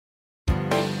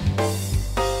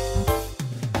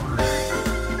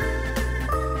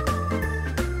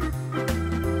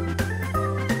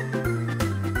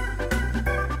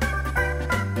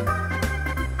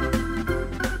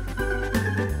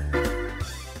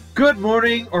Good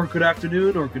morning, or good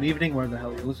afternoon, or good evening, where the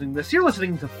hell you're listening to this. You're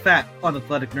listening to Fat,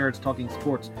 Unathletic Nerds Talking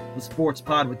Sports, the Sports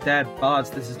Pod with Dad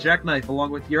Bods. This is Jack Knife,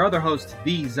 along with your other host,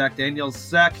 the Zach Daniels.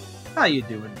 Zach, how you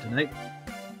doing tonight?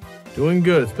 Doing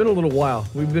good. It's been a little while.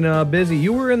 We've been busy.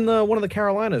 You were in one of the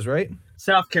Carolinas, right?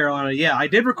 South Carolina, yeah. I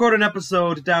did record an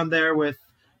episode down there with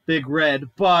Big Red,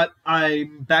 but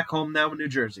I'm back home now in New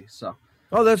Jersey, so...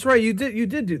 Oh, that's right. You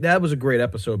did do that. Was a great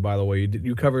episode, by the way.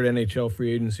 You covered NHL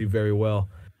free agency very well.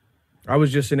 I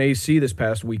was just in AC this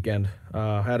past weekend.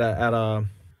 At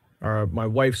my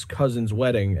wife's cousin's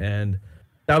wedding, and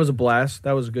that was a blast.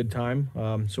 That was a good time.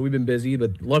 So we've been busy,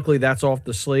 but luckily that's off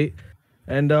the slate,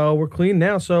 and we're clean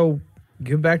now. So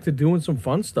get back to doing some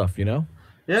fun stuff. Yep.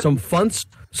 Some fun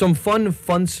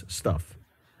stuff.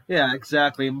 Yeah,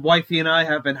 exactly. Wifey and I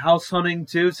have been house hunting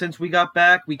too since we got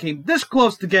back. We came this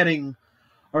close to getting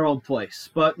our own place,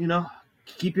 but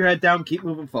keep your head down, keep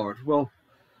moving forward. We'll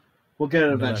get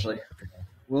it eventually.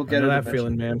 We'll get it that eventually.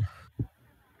 Feeling, man.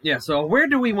 Yeah, so where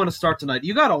do we want to start tonight?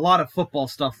 You got a lot of football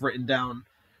stuff written down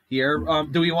here.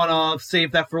 Do we want to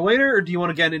save that for later, or do you want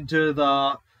to get into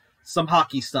some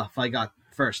hockey stuff I got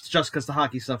first, just because the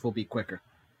hockey stuff will be quicker?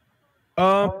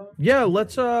 Yeah,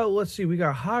 let's see. We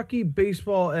got hockey,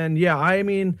 baseball,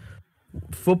 and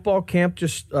football camp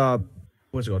just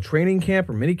what's it called? Training camp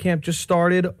or mini camp just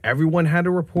started. Everyone had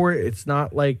to report. It's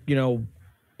not like,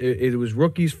 it was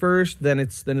rookies first, then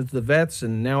it's the vets,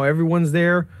 and now everyone's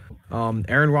there.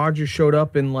 Aaron Rodgers showed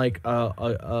up in like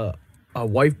a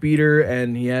wife beater,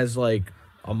 and he has like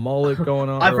a mullet going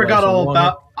on. I forgot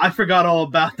all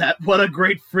about that. What a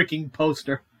great freaking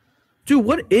poster. Dude,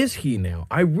 what is he now?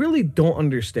 I really don't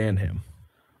understand him.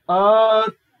 I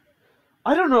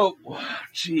don't know.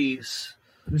 Jeez.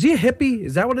 Is he a hippie?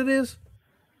 Is that what it is?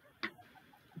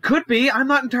 Could be. I'm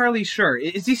not entirely sure.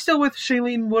 Is he still with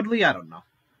Shailene Woodley? I don't know.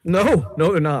 No,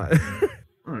 they're not.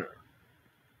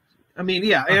 I mean,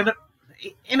 yeah, and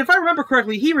if I remember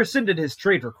correctly, he rescinded his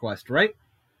trade request, right?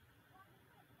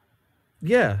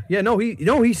 Yeah.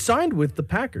 He signed with the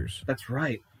Packers. That's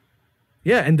right.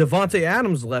 Yeah, and Devontae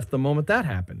Adams left the moment that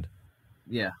happened.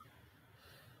 Yeah.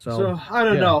 So I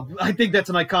don't know. I think that's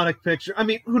an iconic picture. I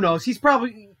mean, who knows? He's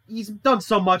done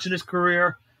so much in his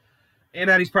career, and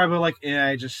that he's probably like,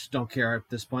 I just don't care at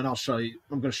this point. I'll show you.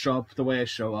 I'm going to show up the way I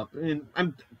show up.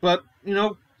 But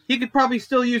he could probably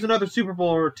still use another Super Bowl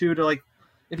or two to, like,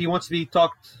 if he wants to be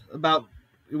talked about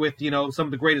with, some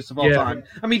of the greatest of all time.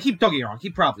 I mean, don't get me wrong.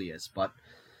 He probably is, but.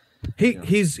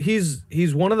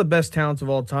 He's one of the best talents of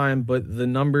all time, but the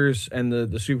numbers and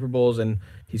the Super Bowls, and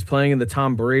he's playing in the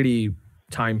Tom Brady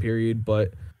time period,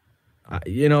 but,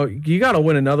 you got to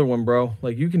win another one, bro.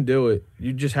 Like, you can do it.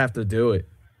 You just have to do it.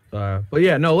 But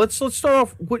yeah, no. Let's start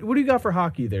off. What do you got for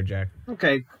hockey there, Jack?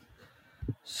 Okay.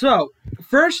 So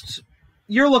first,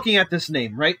 you're looking at this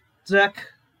name, right, Zach?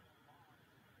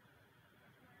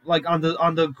 Like on the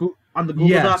Google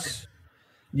Doc.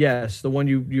 Yes, the one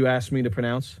you asked me to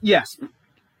pronounce. Yes,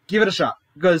 give it a shot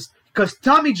because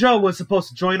Tommy Joe was supposed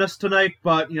to join us tonight,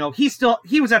 but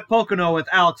he was at Pocono with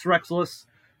Alex Rexless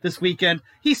this weekend.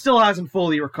 He still hasn't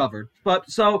fully recovered. But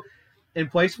so in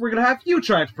place, we're gonna have you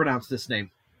try to pronounce this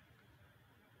name.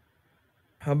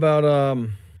 How about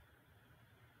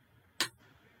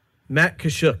Matt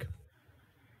Tkachuk?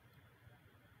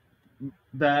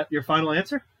 That your final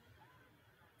answer?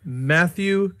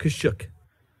 Matthew Tkachuk.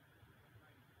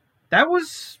 That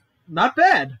was not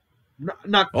bad.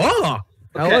 Not. Oh,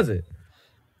 how was it?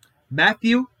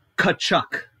 Matthew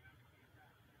Tkachuk.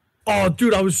 Oh,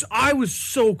 dude, I was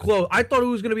so close. I thought it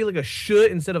was gonna be like a sh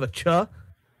instead of a ch.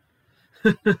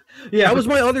 Yeah, that was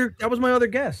my other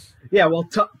guess. Yeah, well,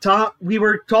 Tom, we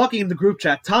were talking in the group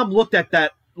chat. Tom looked at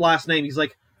that last name. He's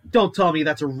like, "Don't tell me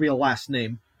that's a real last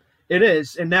name." It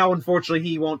is, and now unfortunately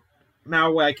he won't.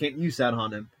 Now I can't use that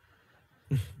on him.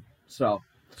 So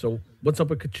what's up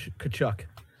with Tkachuk?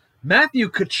 Matthew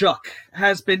Tkachuk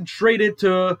has been traded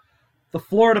to the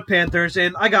Florida Panthers,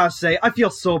 and I gotta say, I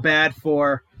feel so bad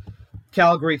for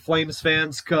Calgary Flames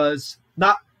fans because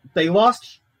they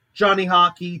lost Johnny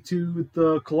Hockey to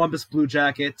the Columbus Blue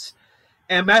Jackets,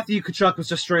 and Matthew Tkachuk was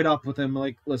just straight up with him,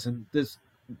 like, listen,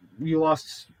 you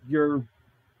lost your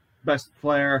best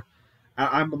player.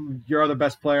 I'm your other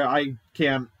best player. I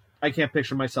can't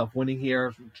picture myself winning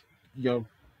here.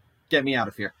 Get me out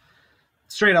of here.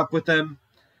 Straight up with them.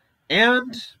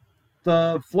 And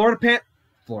the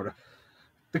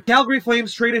the Calgary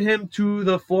Flames traded him to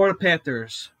the Florida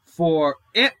Panthers for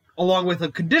it, along with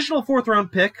a conditional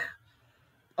 4th-round pick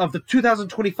of the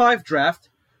 2025 draft.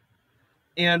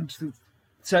 And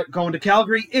going to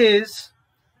Calgary is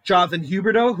Jonathan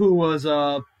Huberdeau, who was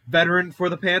a veteran for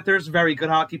the Panthers, very good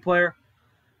hockey player.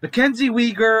 Mackenzie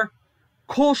Weegar,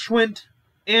 Cole Schwint,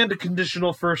 and a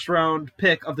conditional first-round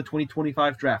pick of the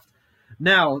 2025 draft.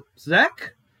 Now,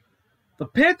 Zach, the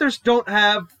Panthers don't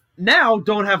have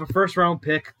a first-round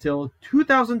pick till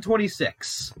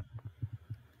 2026.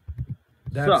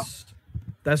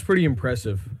 That's pretty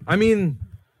impressive. I mean,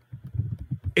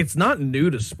 it's not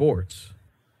new to sports.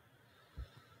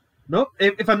 Nope.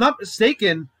 If I'm not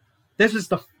mistaken, this is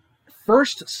the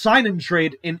first sign-and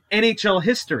trade in NHL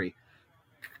history.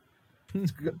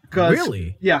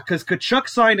 Really? Yeah, because Tkachuk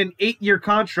signed an 8-year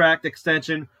contract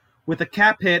extension with a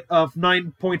cap hit of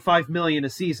 $9.5 million a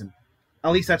season.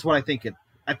 At least that's what I think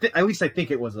at least I think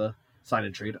it was a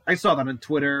sign-and-trade. I saw that on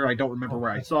Twitter. I don't remember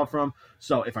where I saw it from.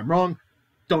 So if I'm wrong,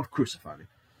 don't crucify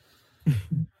me.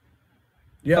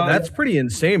 Yeah, that's pretty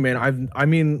insane, man.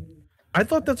 I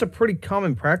thought that's a pretty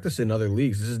common practice in other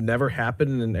leagues. This has never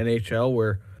happened in NHL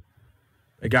where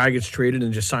a guy gets traded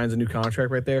and just signs a new contract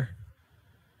right there.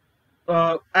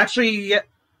 Actually,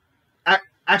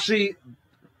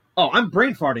 I'm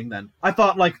brain farting then. I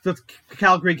thought, the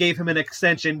Calgary gave him an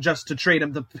extension just to trade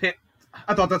him to...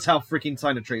 I thought that's how freaking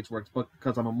sign-and-trades works, but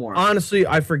because I'm a moron. Honestly,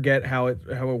 I forget how it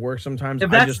works sometimes.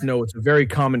 I just know it's a very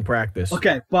common practice.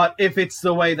 Okay, but if it's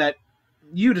the way that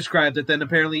you described it, then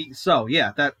apparently so.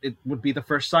 Yeah, that it would be the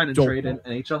first sign-and-trade in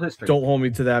NHL history. Don't hold me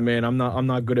to that, man. I'm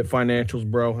not good at financials,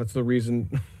 bro. That's the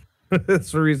reason.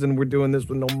 That's the reason we're doing this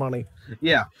with no money.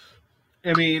 Yeah.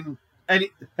 I mean,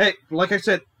 hey, like I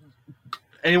said,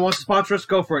 anyone wants to sponsor us,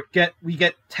 go for it. We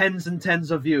get tens and tens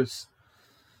of views.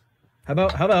 How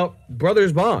about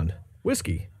Brothers Bond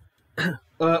whiskey?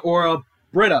 Or a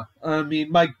Brita. I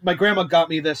mean, my grandma got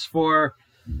me this for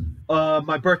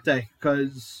my birthday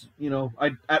because,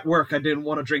 at work I didn't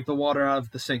want to drink the water out of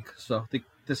the sink, so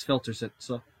this filters it.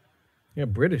 So yeah,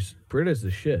 Brita's the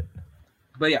shit.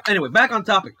 But yeah, anyway, back on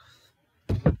topic.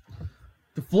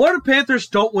 The Florida Panthers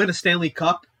don't win a Stanley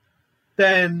Cup,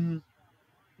 then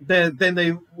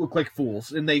they look like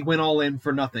fools, and they went all in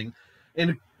for nothing. And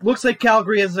it looks like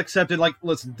Calgary has accepted,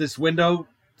 listen, this window,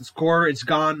 this core, it's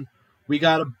gone. We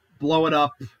got to blow it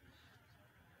up.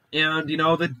 And,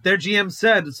 their GM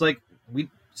said, it's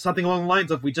something along the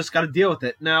lines of, we just got to deal with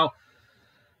it. Now,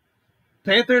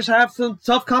 Panthers have some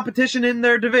tough competition in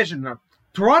their division.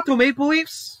 Toronto Maple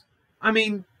Leafs, I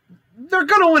mean, they're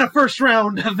going to win a first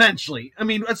round eventually. I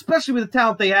mean, especially with the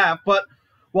talent they have. But,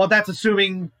 well, that's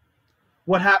assuming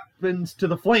what happens to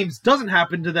the Flames doesn't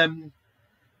happen to them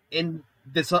in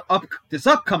this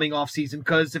upcoming offseason.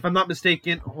 Because if I'm not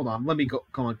mistaken, hold on, let me go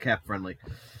on Cap Friendly.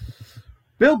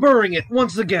 Bill Burring it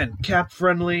once again.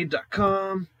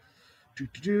 CapFriendly.com.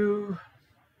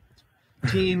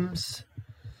 Teams.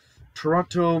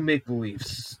 Toronto Maple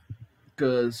Leafs.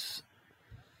 Because...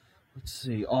 let's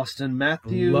see, Austin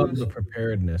Matthews. Love the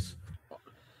preparedness.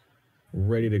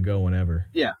 Ready to go whenever.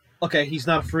 Yeah. Okay, he's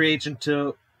not a free agent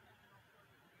till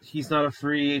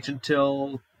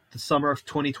the summer of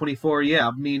 2024. Yeah,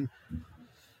 I mean,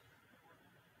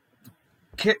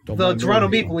 the Toronto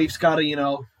Maple Leafs got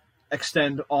to,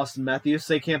 extend Austin Matthews.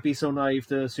 They can't be so naive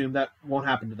to assume that won't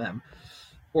happen to them.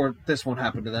 Or this won't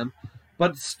happen to them.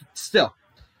 But still,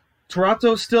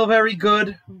 Toronto's still very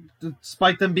good,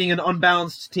 despite them being an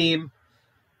unbalanced team.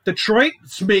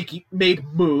 Detroit's made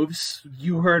moves.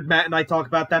 You heard Matt and I talk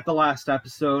about that the last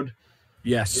episode.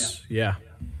 Yes, yeah.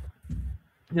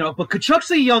 But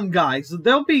Tkachuk's a young guy, so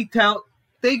they'll be talent.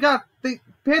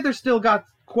 Panthers still got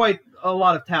quite a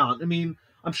lot of talent. I mean,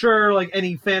 I'm sure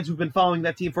any fans who've been following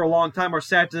that team for a long time are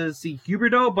sad to see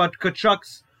Huberdeau, but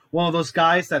Tkachuk's one of those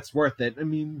guys that's worth it. I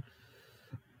mean,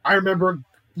 I remember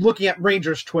looking at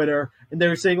Rangers Twitter, and they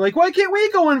were saying, why can't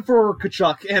we go in for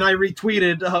Tkachuk? And I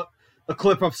retweeted a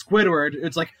clip of Squidward.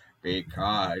 It's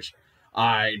because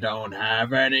I don't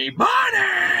have any money!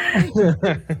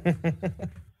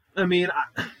 I mean,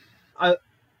 I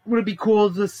would it be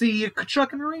cool to see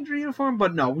Tkachuk in a Ranger uniform?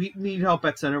 But no, we need help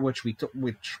at center, which we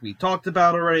talked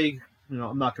about already.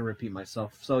 I'm not going to repeat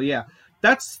myself. So yeah,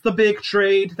 that's the big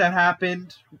trade that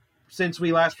happened since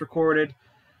we last recorded.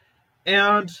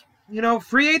 And,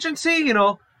 free agency,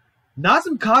 Nazem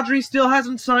Kadri still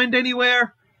hasn't signed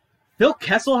anywhere. Phil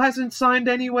Kessel hasn't signed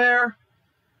anywhere.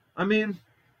 I mean...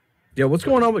 yeah, what's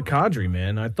going on with Kadri,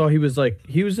 man? I thought he was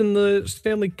in the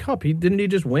Stanley Cup. Didn't he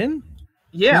just win?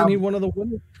 Yeah. Isn't he one of the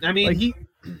winners? I mean,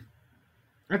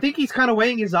 I think he's kind of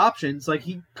weighing his options.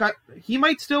 He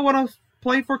might still want to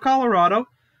play for Colorado.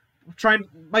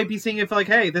 Might be seeing if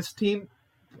hey, this team,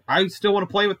 I still want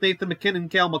to play with Nathan McKinnon,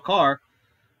 Cale Makar.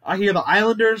 I hear the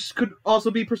Islanders could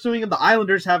also be pursuing him. The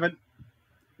Islanders haven't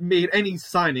made any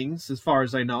signings, as far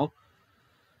as I know.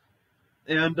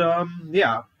 And,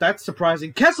 yeah, that's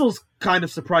surprising. Kessel's kind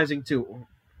of surprising, too.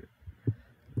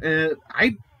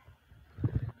 I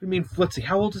mean, let's see,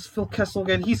 how old is Phil Kessel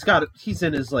again? He's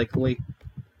in his like late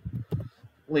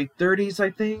 30s, I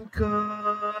think.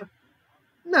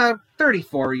 No,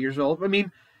 34 years old. I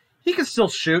mean, he can still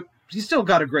shoot. He's still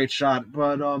got a great shot,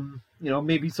 but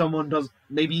maybe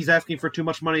maybe he's asking for too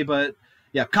much money, but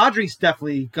yeah, Kadri's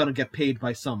definitely gonna get paid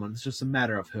by someone. It's just a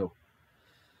matter of who.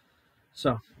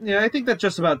 So, yeah, I think that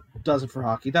just about does it for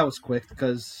hockey. That was quick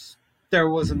because there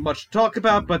wasn't much to talk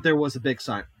about, but there was a big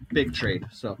trade.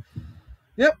 So,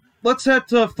 yep. Let's head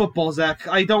to football, Zach.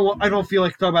 I don't feel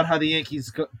like talking about how the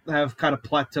Yankees have kind of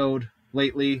plateaued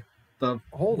lately.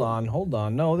 Hold on.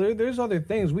 No, there's other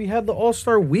things. We had the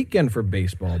All-Star Weekend for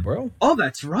baseball, bro. Oh,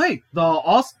 that's right.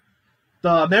 The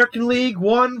American League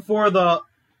won for the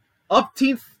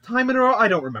upteenth time in a row. I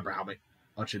don't remember how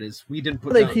much it is. We didn't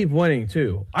put. They keep winning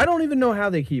too. I don't even know how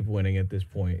they keep winning at this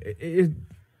point.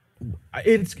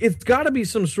 It's got to be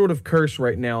some sort of curse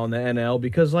right now in the NL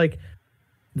because like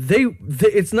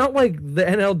it's not like the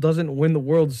NL doesn't win the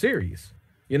World Series.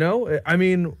 You know, I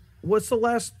mean, what's the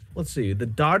last? Let's see. The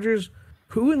Dodgers.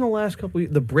 Who in the last couple?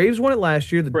 The Braves won it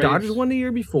last year. The Dodgers won the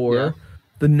year before. Yeah.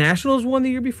 The Nationals won the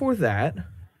year before that.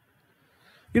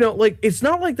 You know, like it's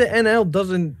not like the NL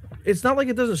doesn't. It's not like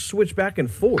it doesn't switch back and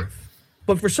forth.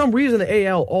 But for some reason, the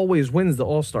AL always wins the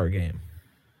All-Star game.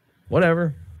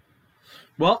 Whatever.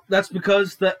 Well, that's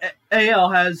because the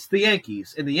AL has the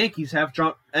Yankees, and the Yankees have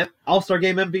All-Star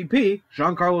game MVP,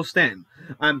 Giancarlo Stanton.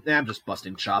 I'm just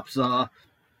busting chops.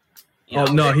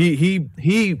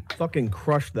 He fucking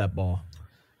crushed that ball.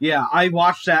 Yeah, I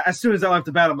watched that. As soon as I left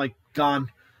the bat, I'm like, gone.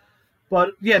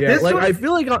 But yeah, I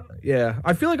feel like on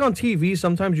TV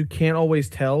sometimes you can't always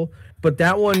tell, but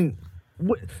that one.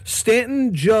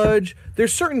 Stanton, Judge,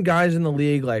 there's certain guys in the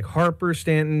league like Harper,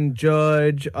 Stanton,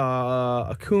 Judge,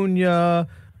 Acuna,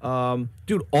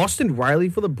 Austin Riley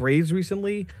for the Braves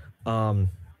recently,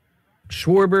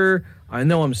 Schwarber. I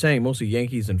know I'm saying mostly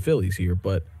Yankees and Phillies here,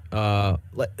 but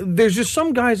there's just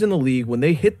some guys in the league when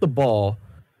they hit the ball,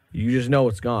 you just know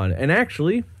it's gone. And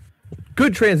actually,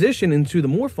 good transition into the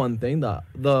more fun thing,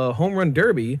 the home run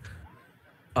derby.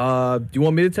 Do you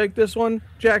want me to take this one,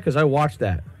 Jack? Because I watched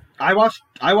that. I watched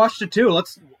it too.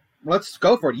 Let's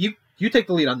go for it. You take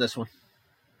the lead on this one.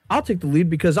 I'll take the lead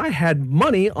because I had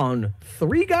money on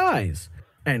 3 guys,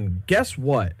 and guess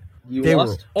what? They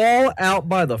lost? Were all out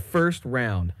by the first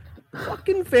round.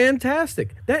 Fucking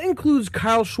fantastic. That includes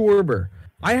Kyle Schwarber.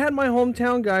 I had my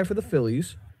hometown guy for the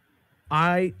Phillies.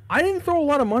 I didn't throw a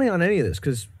lot of money on any of this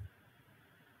because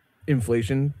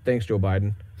inflation. Thanks, Joe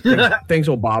Biden. Thanks,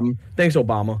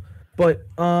 Obama. But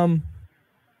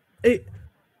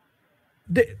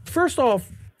first off,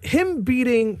 him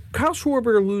beating Kyle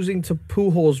Schwarber losing to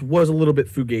Pujols was a little bit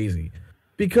fugazi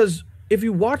because if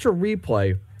you watch a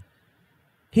replay,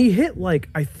 he hit like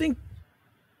I think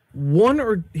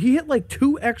he hit like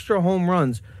 2 extra home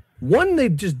runs. One they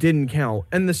just didn't count,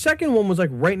 and the second one was like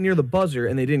right near the buzzer,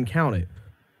 and they didn't count it.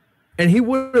 And he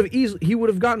would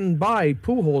have gotten by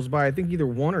Pujols by I think either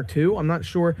 1 or 2. I'm not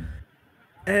sure.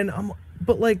 And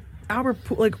but like.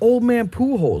 Old man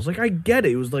Pujols. Like, I get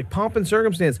it. It was like pomp and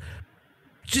circumstance.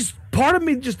 Just part of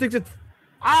me just thinks it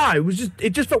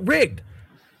just felt rigged.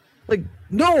 Like,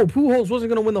 no, Pujols wasn't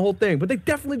going to win the whole thing, but they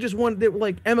definitely just won. They were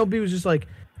like, MLB was just like,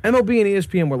 MLB and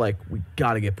ESPN were like, we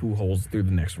got to get Pujols through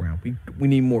the next round. We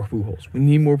need more Pujols. We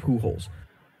need more Pujols.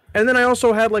 And then I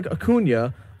also had like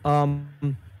Acuna,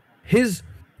 his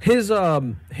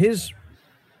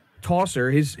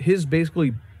tosser, his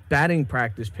basically batting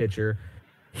practice pitcher.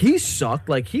 He sucked.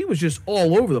 Like, he was just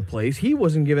all over the place. He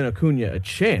wasn't giving Acuna a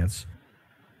chance.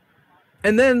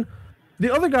 And then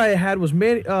the other guy I had was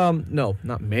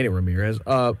not Manny Ramirez.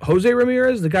 Jose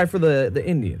Ramirez, the guy for the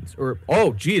Indians. You're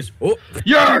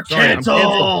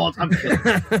canceled! I'm kidding.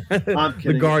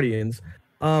 The Guardians.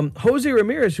 Jose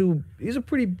Ramirez, who he's a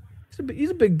big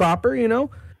bopper, you know.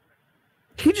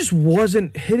 He just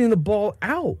wasn't hitting the ball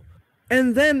out.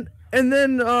 And then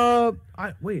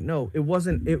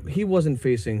he wasn't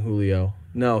facing Julio.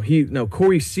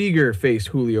 Corey Seager faced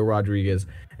Julio Rodriguez,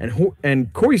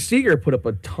 and Corey Seager put up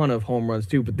a ton of home runs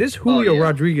too. But this Julio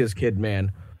Rodriguez kid,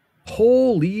 man,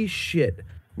 holy shit!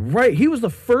 Right, he was the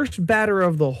first batter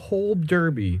of the whole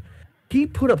derby. He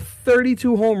put up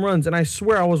 32 home runs, and I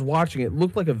swear I was watching it. It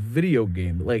looked like a video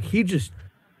game. Like he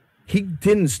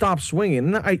didn't stop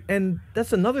swinging, and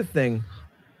that's another thing.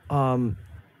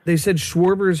 They said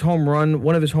Schwarber's home run,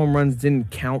 one of his home runs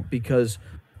didn't count because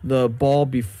the ball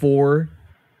before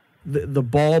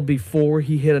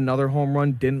he hit another home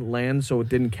run didn't land, so it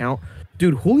didn't count.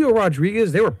 Dude, Julio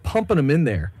Rodriguez, they were pumping him in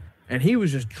there, and he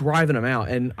was just driving him out.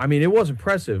 And, I mean, it was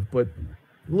impressive, but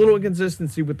a little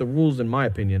inconsistency with the rules in my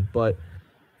opinion. But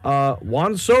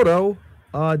Juan Soto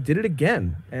did it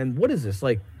again. And what is this,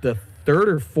 like the third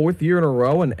or fourth year in a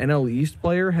row an NL East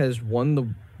player has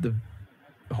won the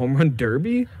home run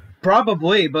derby?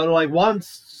 Probably, but like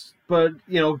once, but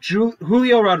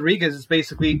Julio Rodriguez is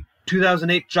basically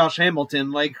 2008 Josh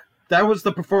Hamilton. Like that was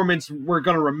the performance we're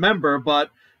gonna remember,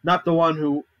 but not the one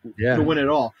who to win it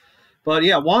all. But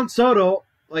yeah, Juan Soto,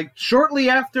 like shortly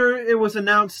after it was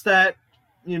announced that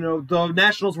the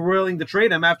Nationals were willing to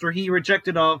trade him after he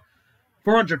rejected a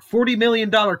 $440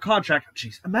 million contract.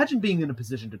 Jeez, imagine being in a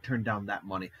position to turn down that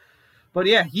money. But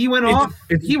yeah, he went off.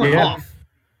 He went off.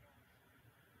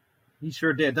 He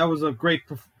sure did. That was a great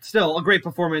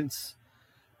performance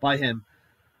by him.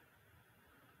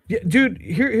 Yeah, dude.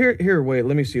 Here. Wait,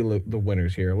 let me see the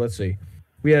winners here. Let's see.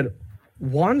 We had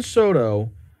Juan Soto,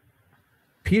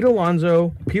 Pete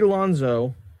Alonso,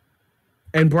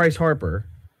 and Bryce Harper.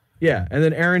 Yeah, and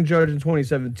then Aaron Judge in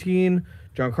 2017,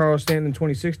 Giancarlo Stanton in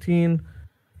 2016.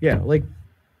 Yeah, like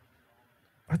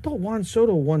I thought Juan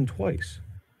Soto won twice.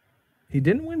 He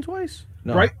didn't win twice?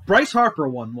 No. Bryce Harper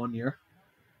won one year.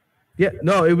 Yeah,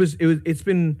 no, it's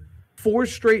been 4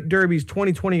 straight derbies.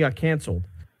 2020 got canceled.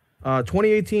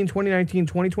 2018, 2019,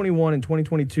 2021, and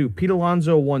 2022. Pete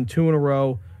Alonso won 2 in a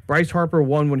row. Bryce Harper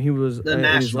won when he was in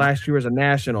his last year as a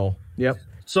national. Yep.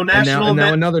 So national, and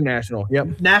now another national.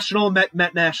 Yep. National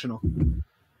met national.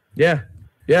 Yeah.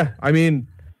 I mean,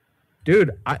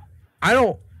 dude, I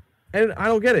don't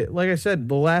get it. Like I said,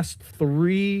 the last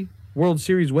 3 World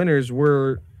Series winners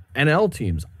were NL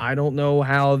teams. I don't know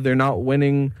how they're not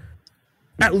winning.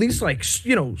 At least, like,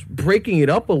 breaking it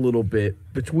up a little bit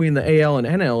between the AL and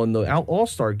NL in the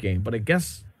All-Star game. But I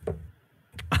guess,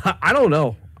 I don't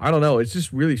know. It's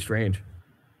just really strange.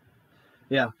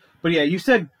 Yeah. But yeah, you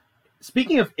said,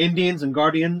 speaking of Indians and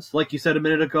Guardians, like you said a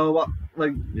minute ago,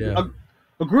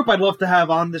 a group I'd love to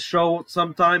have on this show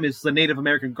sometime is the Native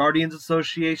American Guardians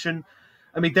Association.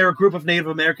 I mean, they're a group of Native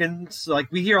Americans.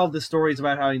 Like, we hear all the stories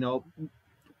about how,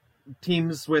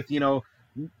 teams with,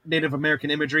 Native American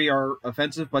imagery are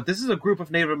offensive, but this is a group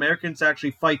of Native Americans that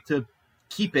actually fight to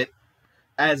keep it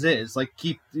as is, like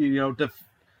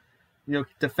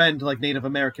defend like Native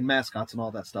American mascots and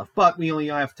all that stuff. But we only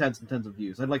have tens and tens of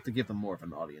views. I'd like to give them more of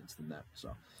an audience than that.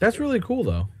 So that's really cool,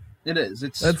 though. It is.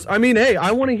 I mean, hey,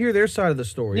 I want to hear their side of the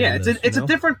story. Yeah, it's a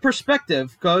different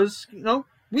perspective because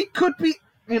we could be,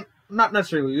 not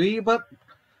necessarily we, but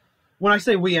when I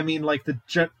say we, I mean like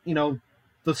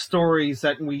the stories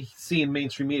that we see in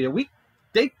mainstream media,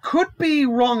 they could be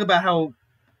wrong about how,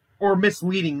 or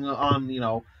misleading on,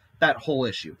 that whole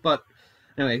issue. But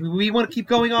anyway, we want to keep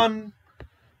going on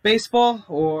baseball,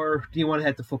 or do you want to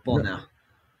head to football now?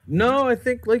 No, I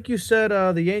think, like you said,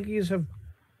 the Yankees have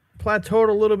plateaued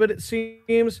a little bit, it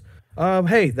seems.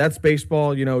 Hey, that's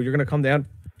baseball. You're going to come down.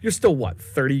 You're still,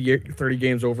 30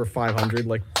 games over 500?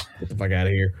 Like, get the fuck out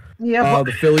of here. Yeah.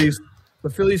 The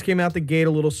Phillies came out the gate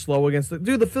a little slow against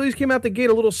the Phillies came out the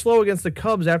gate a little slow against the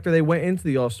Cubs after they went into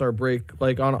the All-Star break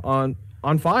like on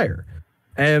fire.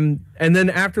 And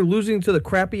then after losing to the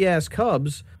crappy ass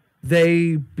Cubs,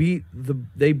 they beat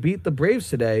the Braves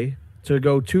today to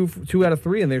go 2 out of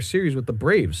 3 in their series with the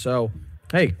Braves. So,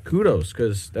 hey, kudos,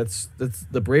 cuz that's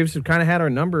the Braves have kind of had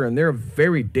our number, and they're a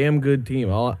very damn good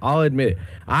team. I'll admit it.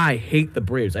 I hate the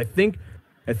Braves. I think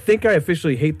I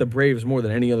officially hate the Braves more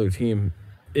than any other team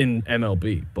in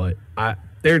MLB, but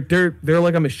they're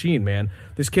like a machine, man.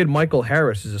 This kid Michael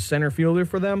Harris is a center fielder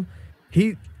for them.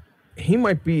 He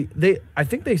might be I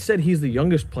think they said he's the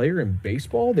youngest player in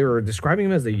baseball. They were describing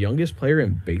him as the youngest player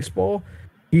in baseball.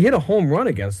 He hit a home run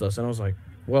against us, and I was like,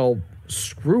 well,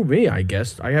 screw me, I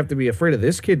guess. I have to be afraid of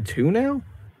this kid too now?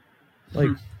 Like,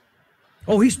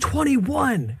 oh, he's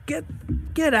 21.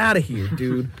 Get out of here,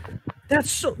 dude.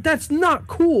 That's not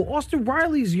cool. Austin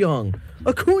Riley's young.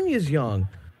 Acuna's young.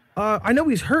 I know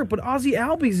he's hurt, but Ozzie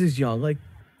Albies is young. Like,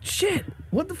 shit.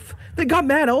 What the? They got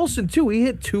Matt Olson too. He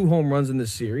hit 2 home runs in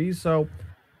this series. So,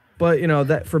 but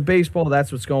that for baseball,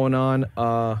 that's what's going on.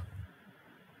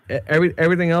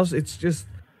 Everything else, it's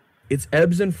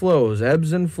ebbs and flows, And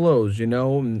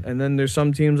then there's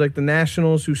some teams like the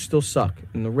Nationals who still suck,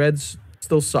 and the Reds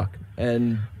still suck,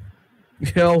 and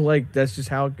like that's just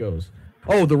how it goes.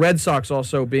 Oh, the Red Sox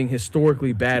also being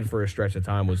historically bad for a stretch of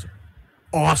time was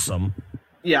awesome.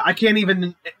 Yeah, I can't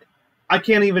even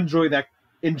enjoy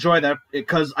that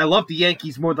because I love the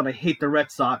Yankees more than I hate the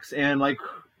Red Sox, and like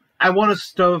I want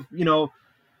us to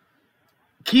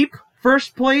keep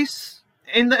first place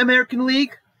in the American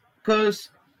League, because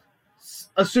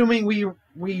assuming we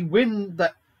win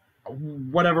that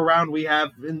whatever round we have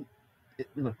in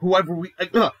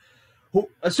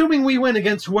assuming we win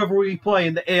against whoever we play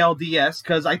in the ALDS,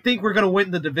 because I think we're going to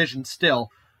win the division still.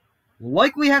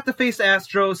 likely have to face the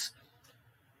Astros.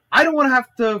 I don't want to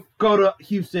have to go to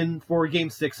Houston for Game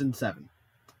 6 and 7.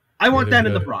 I want that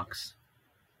in the Bronx.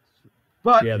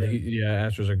 But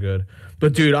Astros are good.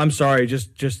 But dude, I'm sorry,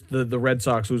 just the Red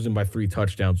Sox losing by 3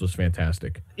 touchdowns was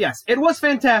fantastic. Yes, it was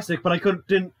fantastic, but I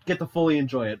didn't get to fully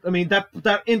enjoy it. I mean,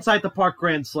 that inside the park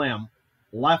grand slam,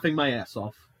 laughing my ass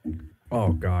off.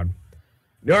 Oh God!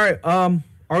 All right,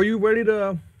 are you ready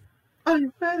to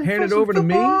hand it over to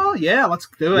me? Yeah, let's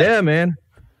do it. Yeah, man.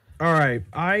 All right,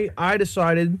 I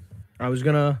decided I was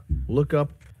gonna look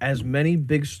up as many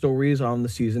big stories on the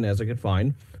season as I could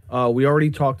find. We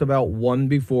already talked about one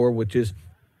before, which is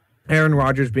Aaron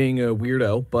Rodgers being a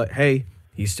weirdo, but hey,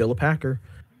 he's still a Packer.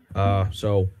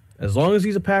 So as long as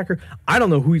he's a Packer, I don't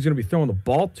know who he's going to be throwing the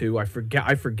ball to. I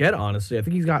forget, honestly. I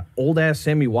think he's got old-ass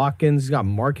Sammy Watkins. He's got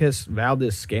Marquez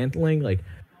Valdez-Scantling. Like,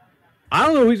 I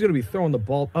don't know who he's going to be throwing the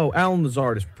ball. Oh, Alan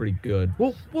Lazard is pretty good.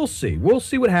 We'll see. We'll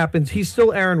see what happens. He's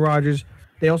still Aaron Rodgers.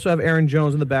 They also have Aaron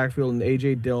Jones in the backfield and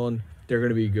A.J. Dillon. They're going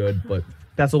to be good, but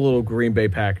that's a little Green Bay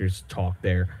Packers talk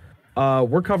there.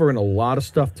 We're covering a lot of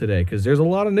stuff today because there's a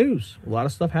lot of news. A lot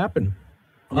of stuff happened.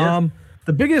 Yeah.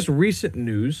 The biggest recent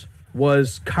news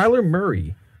was Kyler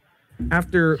Murray.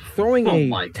 After throwing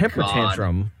a temper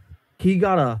tantrum, he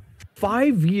got a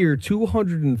 5-year,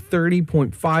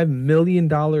 $230.5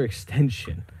 million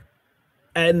extension.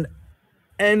 And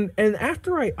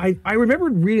after I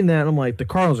remembered reading that, and I'm like, the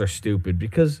Cardinals are stupid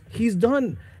because he's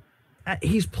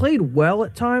played well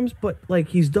at times, but like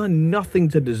he's done nothing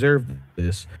to deserve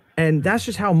this. And that's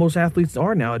just how most athletes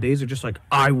are nowadays. They're just like,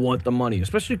 I want the money,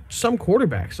 especially some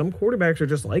quarterbacks. Some quarterbacks are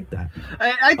just like that.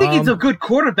 I think he's a good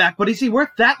quarterback, but is he worth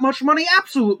that much money?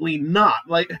 Absolutely not.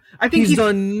 Like, I think he's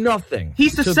done nothing.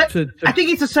 He's I think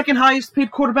he's the second highest paid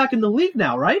quarterback in the league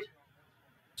now, right?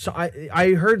 So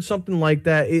I heard something like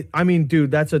that. I mean,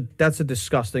 dude, that's a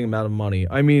disgusting amount of money.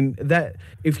 I mean, that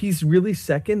if he's really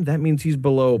second, that means he's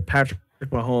below Patrick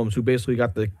Mahomes, who basically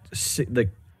got the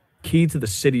key to the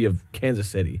city of Kansas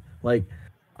City. Like,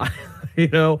 I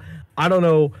don't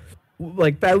know.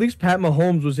 Like, at least Pat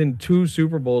Mahomes was in 2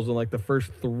 Super Bowls in like the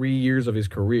first 3 years of his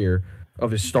career, of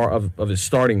his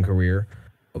starting career.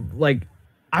 Like,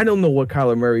 I don't know what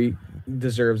Kyler Murray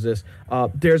deserves this.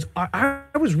 I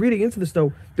was reading into this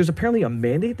though. There's apparently a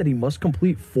mandate that he must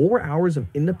complete 4 hours of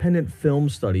independent film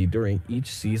study during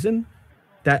each season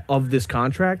of this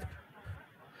contract.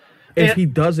 If he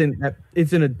doesn't,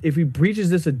 if he breaches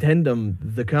this addendum,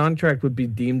 the contract would be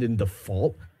deemed in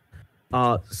default.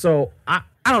 So I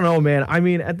don't know, man. I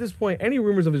mean, at this point, any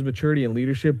rumors of his maturity and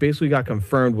leadership basically got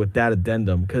confirmed with that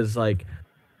addendum. Because, like,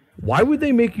 why would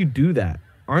they make you do that?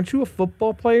 Aren't you a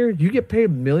football player? You get paid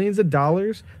millions of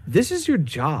dollars. This is your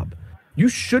job. You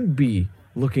should be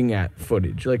looking at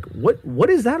footage. Like, what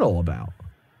is that all about?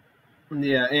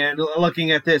 Yeah, and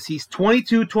looking at this, he's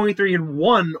 22, 23, and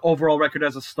 1 overall record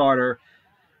as a starter,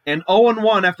 and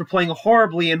 0-1 after playing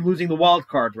horribly and losing the wild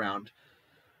card round.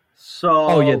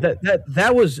 So,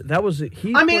 that was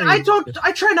he. I mean, I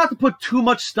try not to put too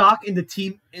much stock in the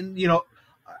team. And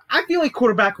I feel like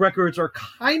quarterback records are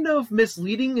kind of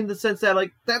misleading in the sense that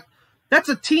like that's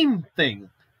a team thing.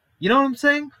 You know what I'm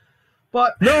saying?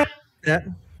 But no,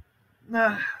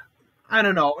 I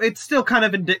don't know. It's still kind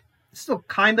of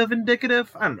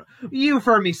indicative. I don't know. You've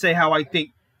heard me say how I think.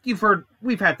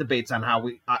 We've had debates on how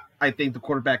I think the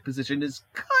quarterback position is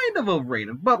kind of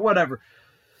overrated, but whatever.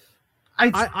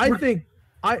 I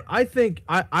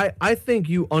think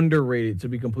you underrate it, to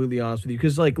be completely honest with you.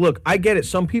 Because, like, look, I get it.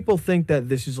 Some people think that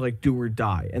this is like do or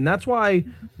die, and that's why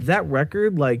that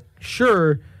record, like,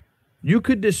 sure, you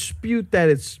could dispute that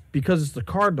it's because it's the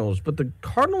Cardinals, but the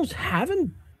Cardinals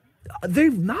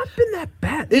they've not been that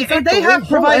bad. They have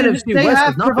provided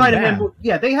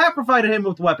him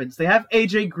with weapons. They have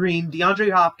AJ Green,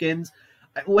 DeAndre Hopkins,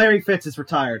 Larry Fitz is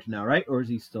retired now, right? Or is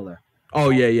he still there? Oh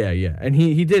yeah. And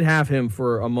he did have him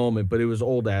for a moment, but it was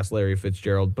old ass Larry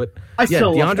Fitzgerald. But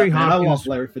DeAndre Hopkins, I love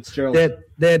Larry Fitzgerald.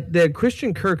 That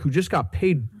Christian Kirk, who just got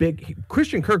paid big.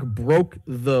 Christian Kirk broke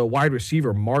the wide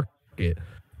receiver market.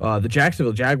 The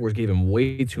Jacksonville Jaguars gave him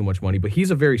way too much money, but he's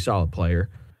a very solid player.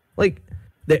 Like.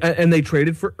 They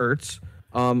traded for Ertz,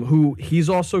 who he's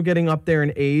also getting up there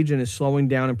in age and is slowing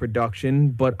down in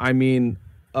production. But, I mean,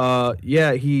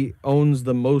 he owns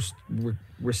the most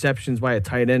receptions by a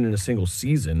tight end in a single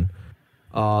season.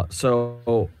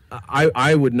 So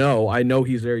I would know. I know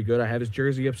he's very good. I have his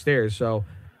jersey upstairs. So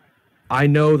I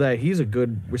know that he's a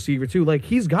good receiver, too. Like,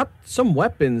 he's got some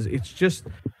weapons. It's just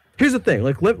 – here's the thing.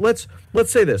 Like, let's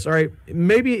say this, all right?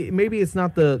 Maybe it's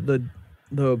not the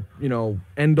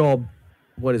end-all –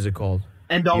 what is it called?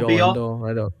 End all be all?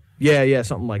 I don't. Yeah,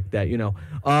 something like that.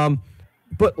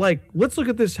 But like, let's look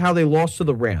at this, how they lost to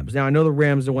the Rams. Now, I know the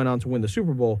Rams that went on to win the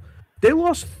Super Bowl. They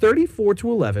lost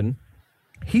 34-11.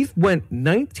 Heath went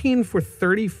 19 for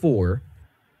 34,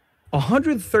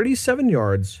 137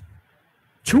 yards,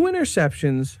 2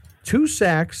 interceptions, 2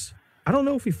 sacks. I don't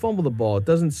know if he fumbled the ball. It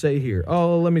doesn't say here.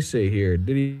 Oh, let me see here.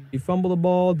 Did he fumble the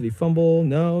ball? Did he fumble?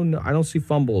 No, I don't see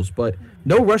fumbles, but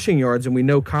no rushing yards, and we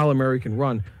know Kyler Murray can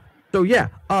run. So, yeah,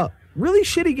 really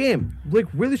shitty game. Like,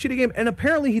 really shitty game. And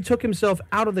apparently he took himself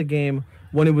out of the game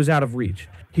when it was out of reach.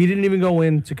 He didn't even go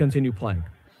in to continue playing.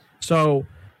 So,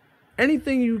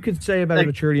 anything you could say about his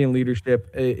maturity and leadership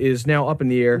is now up in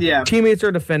the air. Yeah. Teammates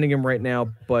are defending him right now,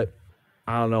 but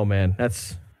I don't know, man.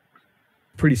 That's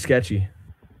pretty sketchy.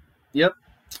 Yep.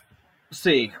 Let's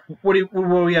see. What do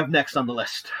we have next on the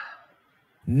list?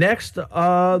 Next,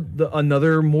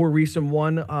 another more recent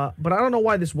one, but I don't know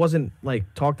why this wasn't like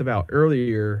talked about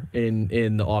earlier in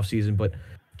the offseason, but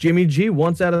Jimmy G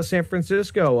wants out of San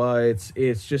Francisco.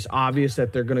 It's just obvious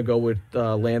that they're going to go with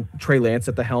Trey Lance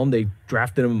at the helm. They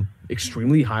drafted him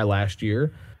extremely high last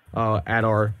year at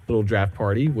our little draft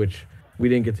party, which we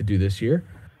didn't get to do this year.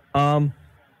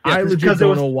 I legit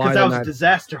don't know why. That was a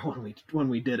disaster when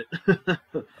we did it.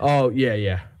 Oh,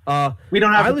 yeah. We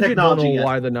don't have the technology don't know yet.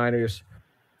 Why the Niners.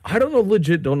 I don't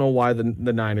know why the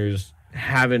Niners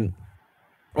haven't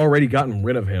already gotten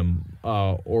rid of him,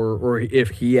 or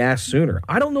if he asked sooner.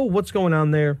 I don't know what's going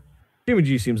on there. Jimmy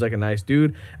G seems like a nice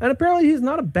dude, and apparently he's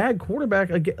not a bad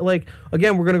quarterback. Again,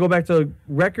 we're going to go back to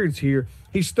records here.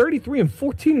 He's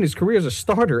 33-14 in his career as a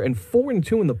starter, and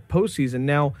 4-2 in the postseason.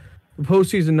 Now, the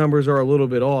postseason numbers are a little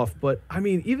bit off, but I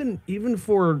mean, even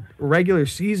for regular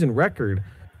season record,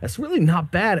 that's really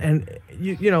not bad. And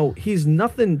you know, he's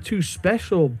nothing too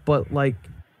special, but like,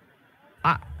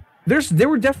 there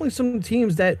were definitely some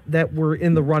teams that were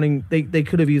in the running. They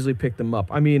could have easily picked him up.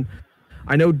 I mean,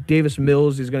 I know Davis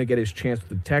Mills is going to get his chance with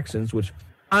the Texans, which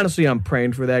honestly I'm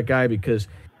praying for that guy because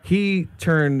he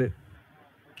turned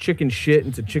chicken shit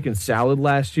into chicken salad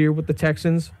last year with the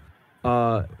Texans.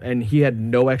 And he had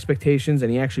no expectations,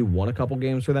 and he actually won a couple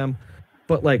games for them.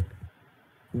 But like,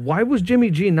 why was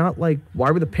Jimmy G not like? Why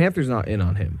were the Panthers not in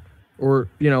on him? Or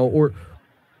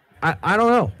I don't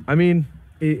know. I mean,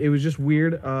 it was just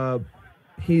weird.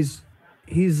 He's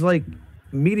like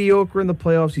mediocre in the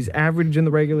playoffs. He's average in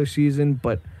the regular season,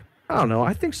 but I don't know.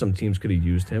 I think some teams could have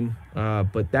used him.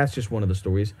 But that's just one of the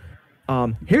stories.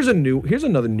 Here's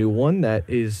another new one that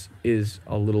is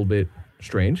a little bit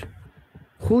strange.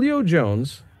 Julio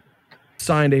Jones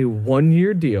signed a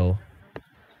 1-year deal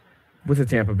with the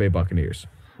Tampa Bay Buccaneers.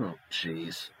 Oh,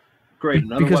 jeez. Great.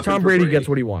 Because Tom Brady gets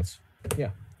what he wants.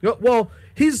 Yeah. Well,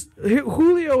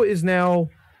 Julio is now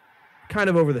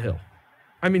kind of over the hill.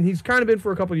 I mean, he's kind of been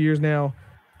for a couple of years now,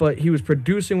 but he was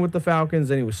producing with the Falcons,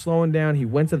 and he was slowing down. He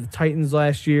went to the Titans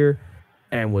last year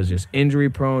and was just injury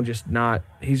prone.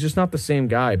 He's just not the same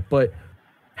guy. But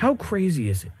how crazy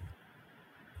is it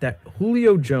that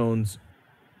Julio Jones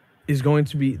is going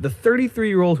to be the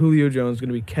 33-year-old Julio Jones going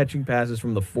to be catching passes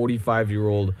from the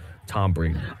 45-year-old Tom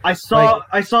Brady? I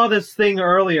saw this thing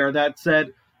earlier that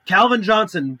said Calvin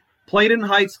Johnson played in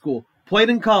high school, played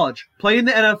in college, played in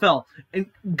the NFL, and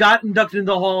got inducted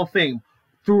into the Hall of Fame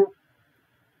through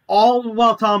all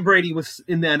while Tom Brady was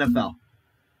in the NFL.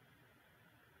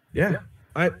 Yeah.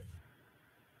 And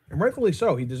rightfully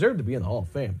so. He deserved to be in the Hall of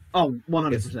Fame. Oh,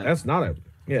 100%.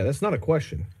 That's not a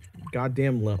question.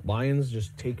 Goddamn Lions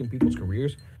just taking people's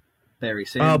careers. Barry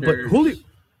Sanders. But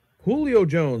Julio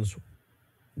Jones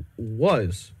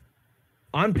was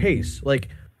on pace. Like,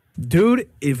 dude,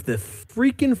 if the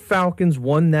freaking Falcons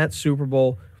won that Super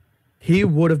Bowl, he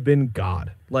would have been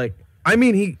God. Like, I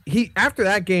mean, he after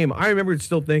that game, I remember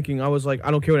still thinking, I was like,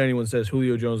 I don't care what anyone says,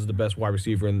 Julio Jones is the best wide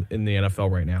receiver in the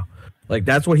NFL right now. Like,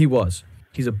 that's what he was.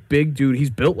 He's a big dude. He's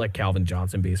built like Calvin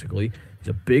Johnson, basically. He's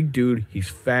a big dude. He's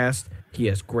fast. He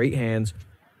has great hands.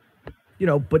 You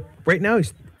know, but right now,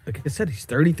 he's, like I said, he's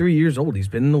 33 years old. He's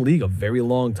been in the league a very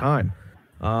long time.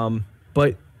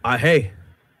 But, hey,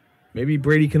 maybe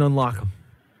Brady can unlock him.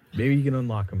 Maybe he can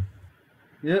unlock him.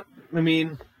 Yep. I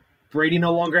mean, Brady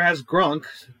no longer has Gronk.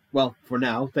 Well, for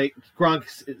now. Gronk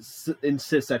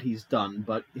insists that he's done,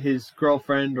 but his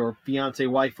girlfriend or fiance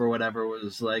wife or whatever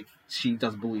was like, she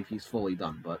doesn't believe he's fully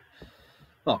done, but,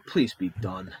 oh, please be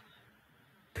done.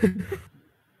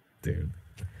 Dude.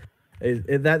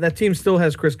 That team still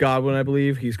has Chris Godwin, I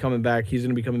believe. He's coming back. He's going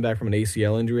to be coming back from an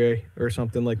ACL injury or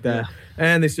something like that.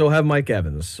 Yeah. And they still have Mike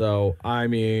Evans. So, I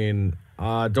mean,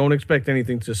 don't expect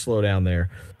anything to slow down there.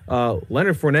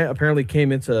 Leonard Fournette apparently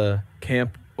came into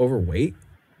camp overweight.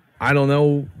 I don't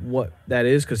know what that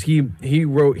is because he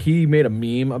made a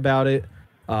meme about it.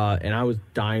 and I was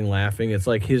dying laughing. It's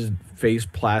like his face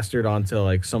plastered onto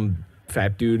like some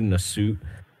fat dude in a suit.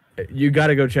 You got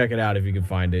to go check it out if you can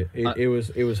find it. It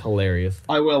was hilarious.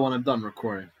 I will when I'm done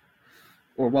recording,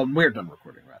 or when we're done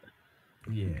recording, rather.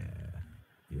 Yeah.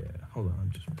 Hold on,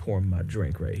 I'm just pouring my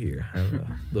drink right here. I have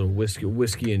a little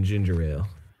whiskey and ginger ale.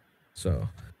 So,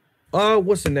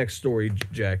 what's the next story,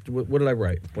 Jack? What did I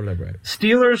write?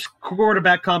 Steelers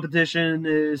quarterback competition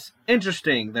is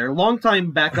interesting. Their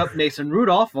longtime backup Mason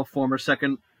Rudolph, a former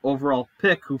second overall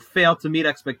pick who failed to meet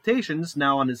expectations,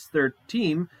 now on his third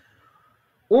team,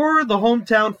 or the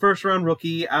hometown first-round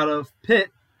rookie out of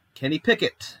Pitt, Kenny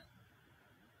Pickett.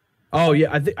 Oh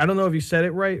yeah, I don't know if you said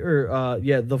it right or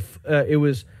it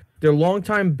was their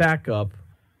longtime backup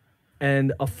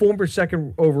and a former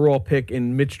second overall pick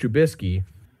in Mitch Trubisky,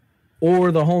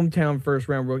 or the hometown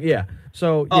first-round rookie. Yeah.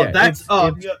 So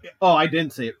I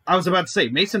didn't say it. I was about to say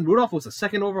Mason Rudolph was a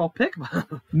second overall pick.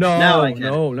 No,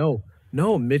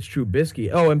 Mitch Trubisky.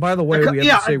 Oh, and by the way, we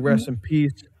have to say rest in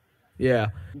peace.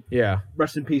 Yeah.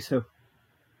 Rest in peace, who?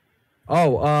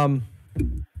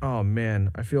 Oh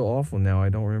man, I feel awful now. I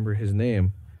don't remember his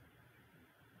name.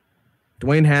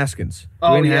 Dwayne Haskins.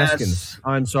 Haskins.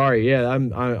 I'm sorry. Yeah,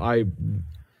 I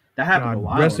that happened a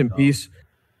while rest ago. in peace.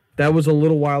 That was a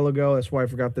little while ago. That's why I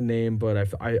forgot the name.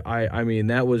 But I mean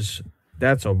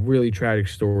that's a really tragic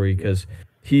story because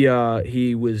he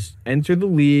was entered the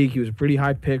league. He was a pretty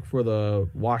high pick for the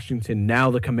Washington,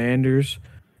 now the Commanders.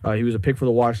 He was a pick for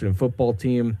the Washington football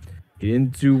team. He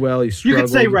didn't do well. He struggled. You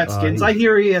could say Redskins. I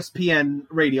hear ESPN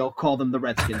radio call them the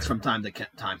Redskins from time to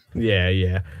time.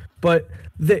 Yeah. But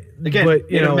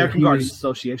American Guardians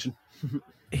Association.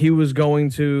 He was going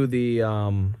to the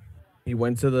he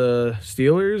went to the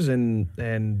Steelers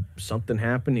and something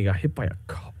happened. He got hit by a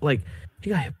car.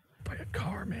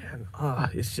 Man.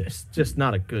 It's just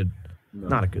not a good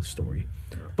story.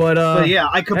 But yeah,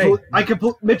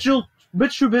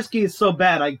 Mitch Trubisky is so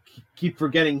bad. I keep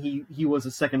forgetting he was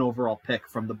a second overall pick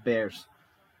from the Bears.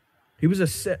 He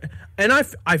was and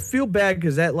I feel bad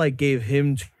because that like gave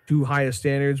him too high of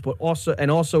standards, but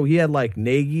also he had like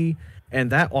Nagy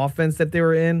and that offense that they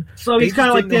were in. So he's kind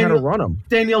of like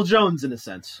Daniel Jones in a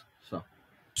sense. So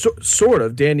sort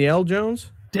of Danielle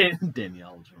Jones.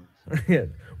 Danielle Jones. Yeah.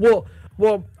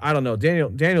 Well, I don't know. Daniel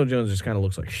Jones just kind of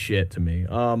looks like shit to me.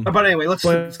 But anyway, let's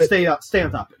stay on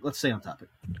topic. Let's stay on topic.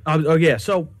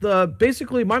 So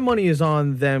basically, my money is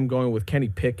on them going with Kenny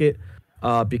Pickett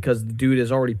because the dude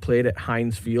has already played at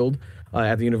Heinz Field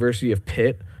at the University of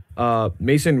Pitt.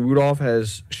 Mason Rudolph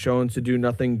has shown to do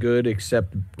nothing good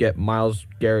except get Myles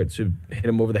Garrett to hit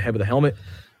him over the head with a helmet.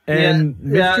 And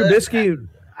Mr. Trubisky,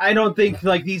 I don't think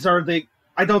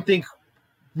I don't think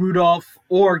Rudolph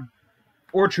or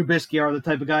Trubisky are the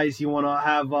type of guys you want to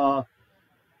have,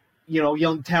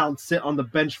 young talent sit on the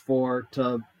bench for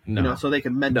so they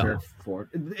can mentor for.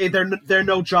 They're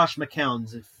no Josh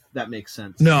McCowns, if that makes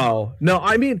sense. No.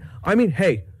 I mean,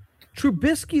 hey,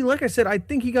 Trubisky, like I said, I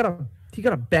think he got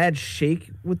a bad shake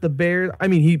with the Bears. I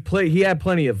mean, he had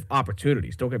plenty of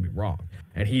opportunities. Don't get me wrong,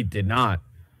 and he did not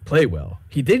play well.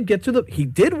 He did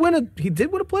win a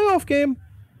playoff game,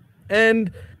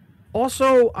 and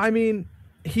also, I mean.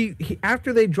 He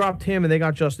after they dropped him and they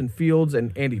got Justin Fields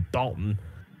and Andy Dalton,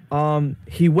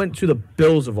 he went to the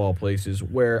Bills of all places,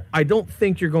 where I don't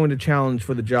think you're going to challenge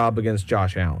for the job against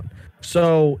Josh Allen.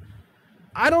 So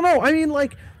I don't know. I mean,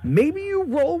 like, maybe you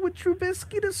roll with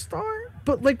Trubisky to start,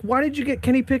 but like, why did you get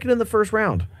Kenny Pickett in the first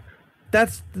round?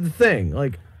 That's the thing.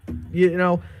 Like,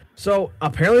 so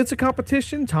apparently it's a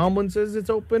competition. Tomlin says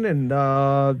it's open, and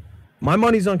my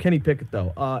money's on Kenny Pickett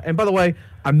though. And by the way,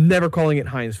 I'm never calling it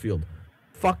Heinz Field.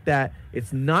 Fuck that.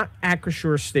 It's not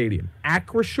Acrisure Stadium.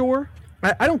 Acrisure?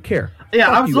 I don't care. Yeah,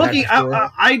 Fuck I was looking.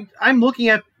 I'm looking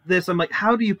at this. I'm like,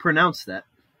 how do you pronounce that?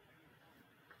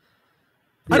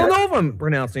 I don't know if I'm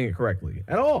pronouncing it correctly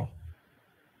at all.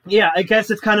 Yeah, I guess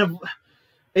it's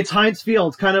Heinz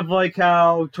Field. It's kind of like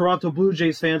how Toronto Blue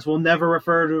Jays fans will never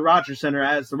refer to Rogers Center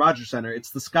as the Rogers Center.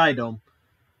 It's the Sky Dome.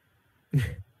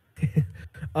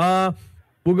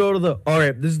 We'll go to all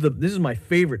right, this is my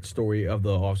favorite story of the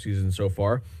offseason so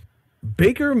far.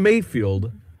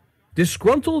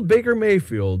 Disgruntled Baker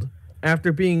Mayfield,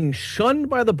 after being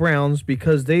shunned by the Browns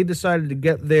because they decided to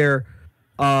get their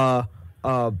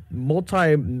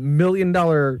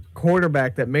multi-million-dollar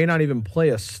quarterback that may not even play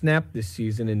a snap this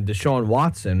season in Deshaun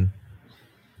Watson,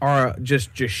 are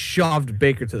just shoved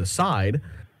Baker to the side.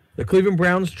 The Cleveland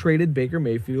Browns traded Baker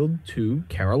Mayfield to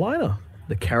Carolina,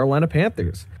 the Carolina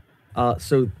Panthers.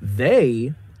 So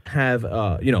they have,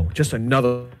 just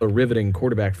another riveting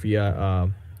quarterback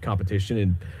competition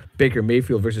in Baker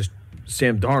Mayfield versus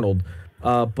Sam Darnold.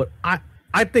 But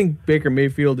I think Baker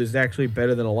Mayfield is actually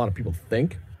better than a lot of people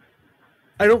think.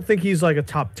 I don't think he's like a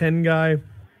top 10 guy,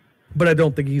 but I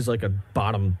don't think he's like a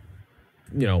bottom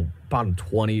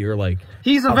 20 or like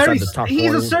he's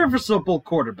he's a serviceable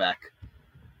quarterback.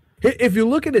 If you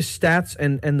look at his stats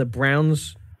and the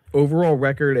Browns' overall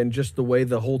record and just the way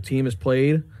the whole team has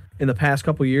played in the past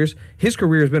couple of years, his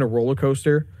career has been a roller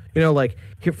coaster. Like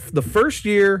the first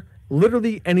year,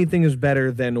 literally anything is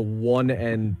better than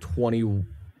 1-20,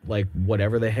 like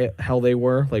whatever the hell they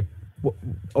were. Like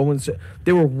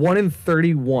they were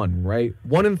 1-31, right?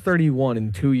 1-31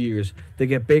 in 2 years. They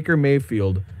get Baker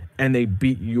Mayfield and they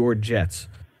beat your Jets.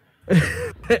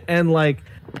 And like,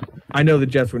 I know the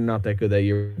Jets were not that good that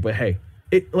year, but hey,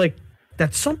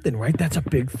 that's something, right? That's a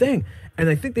big thing. And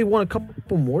I think they won a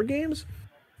couple more games.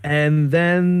 And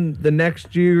then the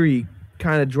next year he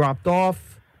kind of dropped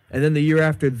off. And then the year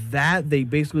after that, they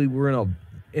basically were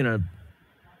in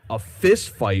a fist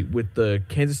fight with the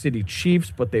Kansas City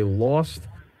Chiefs, but they lost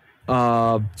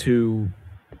to,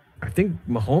 I think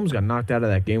Mahomes got knocked out of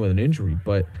that game with an injury.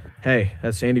 But hey,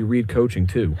 that's Andy Reid coaching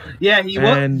too. Yeah, he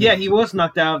was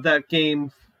knocked out of that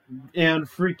game. And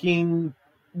freaking,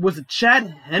 was it Chad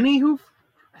Henne who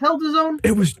held his own?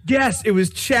 It was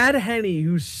Chad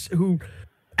Henne who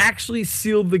actually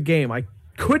sealed the game. I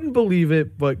couldn't believe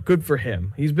it, but good for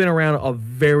him. He's been around a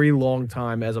very long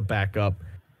time as a backup.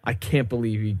 I can't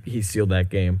believe he sealed that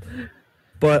game.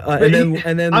 But I'm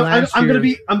gonna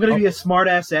be a smart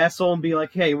asshole and be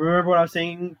like, hey, remember what I was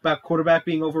saying about quarterback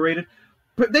being overrated?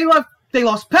 But they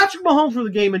lost Patrick Mahomes for the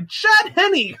game, and Chad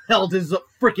Henne held his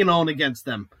freaking own against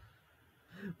them.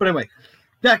 But anyway,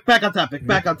 back on topic.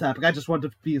 I just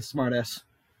wanted to be a smart ass.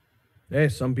 Hey,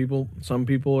 some people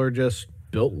are just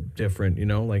built different,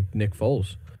 like Nick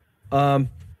Foles. Where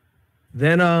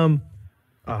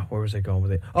was I going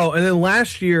with it? Oh, and then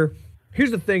last year,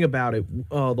 here's the thing about it,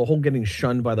 the whole getting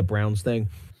shunned by the Browns thing.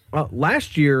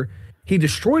 Last year, he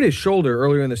destroyed his shoulder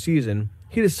earlier in the season.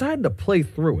 He decided to play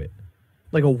through it.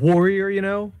 Like a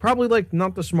warrior, Probably like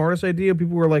not the smartest idea.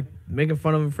 People were like making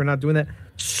fun of him for not doing that.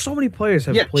 So many players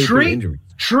have played through injuries.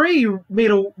 Trey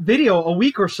made a video a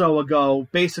week or so ago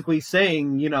basically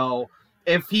saying,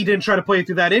 if he didn't try to play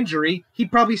through that injury,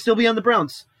 he'd probably still be on the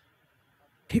Browns.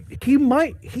 He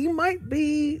might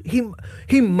be,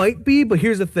 but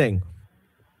here's the thing.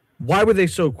 Why were they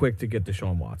so quick to get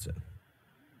Deshaun Watson?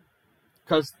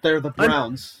 Because they're the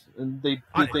Browns and they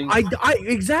do things.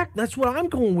 Exactly. That's what I'm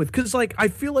going with. Because I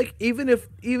feel like even if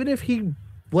he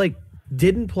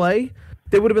didn't play,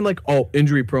 they would have been like, oh,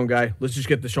 injury prone guy. Let's just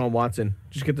get Deshaun Watson.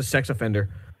 Just get the sex offender.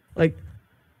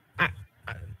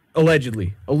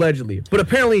 Allegedly. But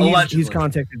apparently he's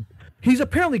contacted. He's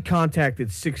apparently contacted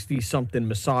 60-something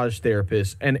massage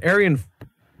therapists, and Arian.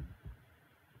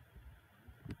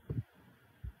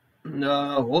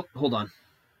 No, hold on.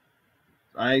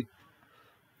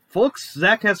 Folks,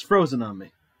 Zach has frozen on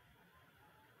me.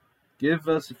 Give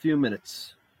us a few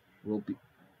minutes. We'll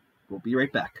be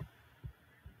right back.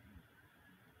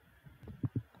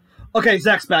 Okay,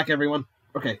 Zach's back, everyone.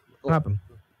 Okay. What happened?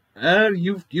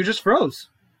 You just froze.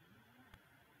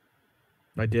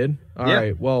 I did? All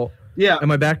right. Well, yeah.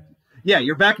 Am I back? Yeah,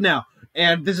 you're back now.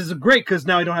 And this is great because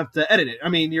now I don't have to edit it. I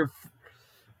mean,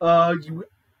 I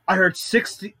heard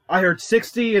 60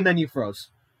 and then you froze.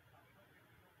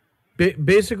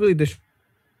 Basically, the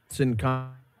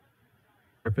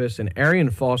therapist and Arian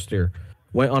Foster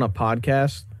went on a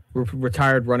podcast,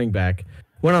 retired running back,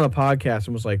 went on a podcast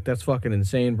and was like, that's fucking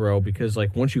insane, bro, because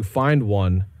once you find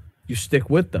one, you stick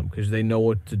with them because they know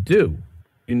what to do.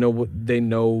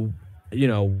 You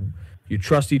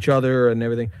trust each other and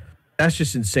everything. That's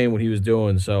just insane what he was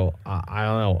doing. So I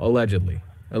don't know. Allegedly.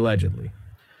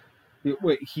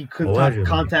 Wait, he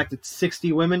contacted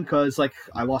 60 women because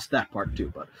I lost that part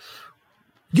too. But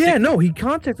yeah, no, he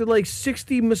contacted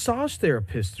 60 massage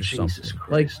therapists or Jesus something.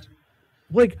 Christ.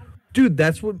 Dude,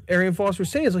 that's what Arian Foster was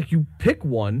saying. Is you pick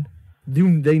one,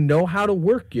 they know how to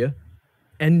work you,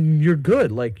 and you're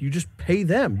good. You just pay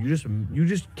them. You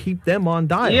just keep them on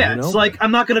dial. Yeah, it's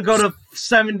I'm not gonna go to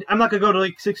 7. I'm not gonna go to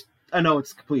 6. I know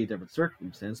it's completely different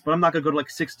circumstance, but I'm not gonna go to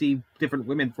 60 different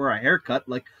women for a haircut.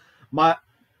 My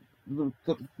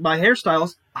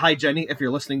hairstylist, hi Jenny, if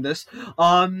you're listening to this,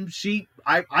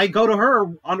 I go to her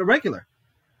on a regular.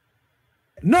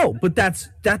 No, but that's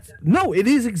it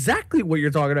is exactly what you're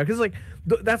talking about because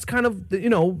that's kind of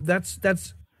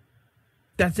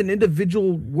that's an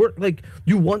individual work.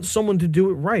 You want someone to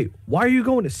do it right. Why are you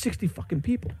going to 60 fucking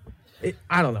people?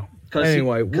 I don't know.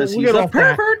 Anyway, we'll get off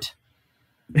pervert.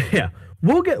 That. Yeah,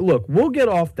 we'll get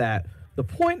off that. The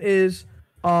point is,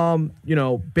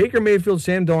 Baker Mayfield,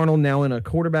 Sam Darnold now in a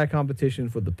quarterback competition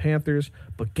for the Panthers.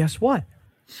 But guess what?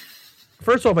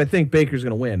 First off, I think Baker's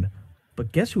going to win.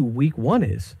 But guess who week 1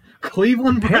 is?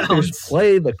 Cleveland Browns. Panthers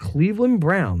play the Cleveland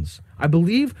Browns. I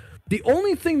believe the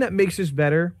only thing that makes this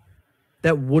better,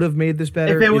 that would have made this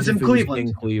better, if it was in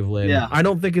Cleveland. Yeah. I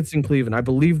don't think it's in Cleveland. I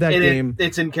believe that game.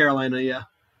 It's in Carolina, yeah.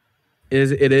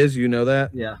 It is? You know that?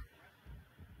 Yeah.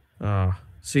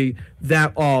 See,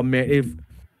 oh, man,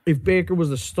 if Baker was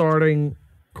the starting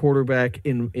quarterback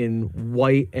in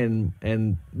white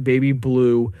and baby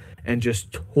blue and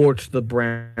just torched the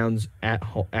Browns at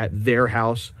their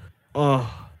house,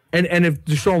 and if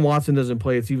Deshaun Watson doesn't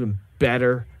play, it's even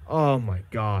better. Oh my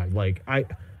God! Like I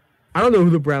don't know who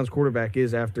the Browns quarterback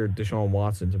is after Deshaun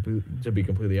Watson. To be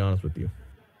completely honest with you,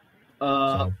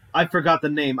 I forgot the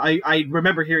name. I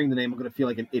remember hearing the name. I'm gonna feel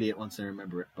like an idiot once I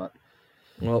remember it. But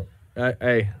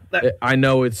I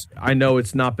know it's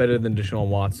not better than Deshaun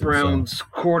Watson. Browns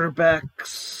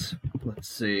quarterbacks. Let's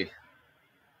see.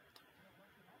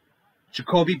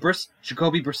 Jacoby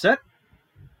Brissett.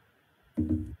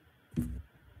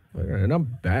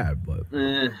 Not bad, but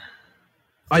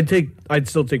I'd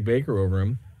still take Baker over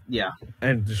him. Yeah,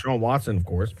 and Deshaun Watson, of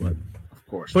course.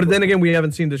 But then again, we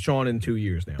haven't seen Deshaun in 2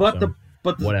 years now.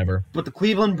 But whatever. But the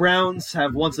Cleveland Browns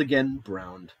have once again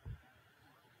browned.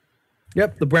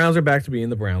 Yep, the Browns are back to being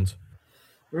the Browns.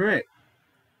 All right.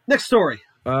 Next story.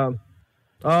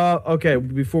 Okay,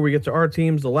 before we get to our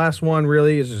teams, the last one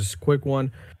really is just a quick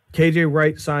one. KJ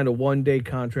Wright signed a 1-day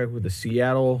contract with the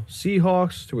Seattle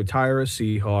Seahawks to retire a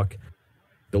Seahawk.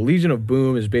 The Legion of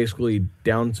Boom is basically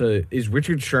down to, is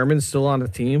Richard Sherman still on the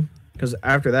team? Because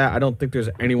after that, I don't think there's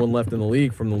anyone left in the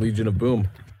league from the Legion of Boom.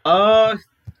 I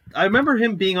remember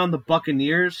him being on the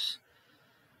Buccaneers.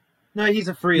 No, he's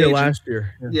a free agent. Last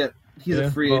year. Yeah, he's a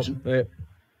free agent.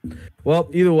 Well,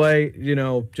 either way,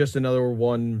 just another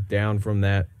one down from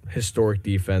that historic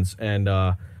defense. And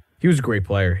he was a great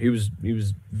player. He was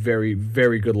very,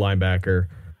 very good linebacker.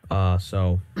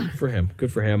 So for him,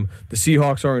 good for him. The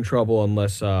Seahawks are in trouble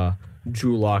unless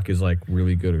Drew Lock is like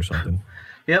really good or something.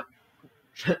 Yep.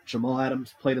 Jamal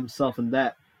Adams played himself in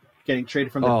that, getting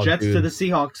traded from the Jets to the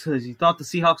Seahawks because he thought the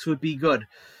Seahawks would be good.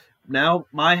 Now,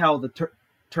 how the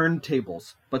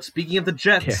turntables. But speaking of the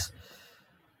Jets,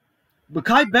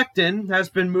 Mekhi Becton has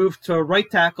been moved to right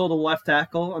tackle to left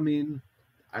tackle. I mean,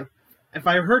 if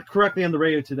I heard correctly on the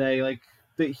radio today, like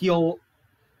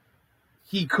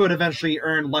he could eventually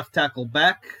earn left tackle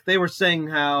back. They were saying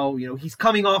how he's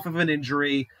coming off of an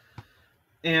injury,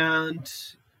 and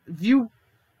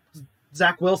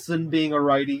Zach Wilson being a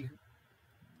righty,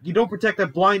 you don't protect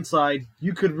that blind side,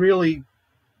 you could really,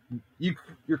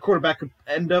 your quarterback could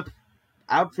end up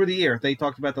out for the year. They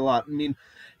talked about that a lot. I mean,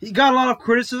 he got a lot of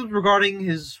criticism regarding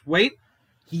his weight.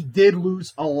 He did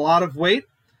lose a lot of weight,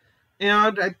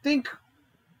 and I think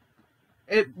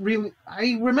I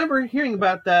remember hearing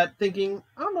about that thinking,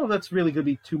 I don't know if that's really going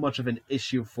to be too much of an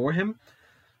issue for him.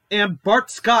 And Bart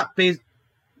Scott,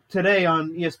 today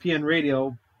on ESPN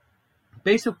Radio,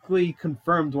 basically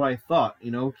confirmed what I thought.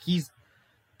 He's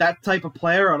that type of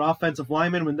player, an offensive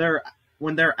lineman.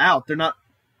 When they're out, they're not,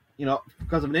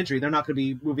 because of an injury, they're not going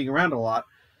to be moving around a lot.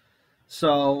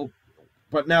 So,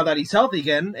 but now that he's healthy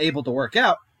again, able to work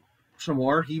out some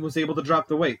more, he was able to drop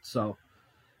the weight. So,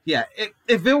 yeah,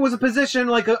 if it was a position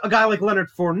like a guy like Leonard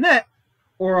Fournette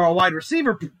or a wide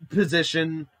receiver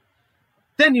position,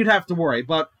 then you'd have to worry.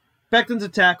 But Becton's a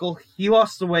tackle. He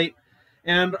lost the weight.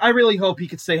 And I really hope he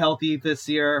could stay healthy this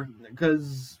year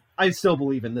because I still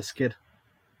believe in this kid.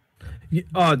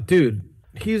 Dude,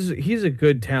 he's a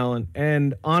good talent.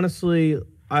 And honestly,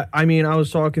 I mean, I was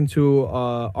talking to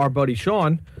our buddy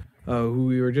Sean, who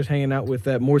we were just hanging out with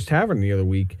at Moore's Tavern the other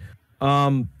week.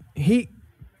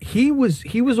 He was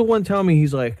the one telling me,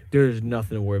 he's like, there's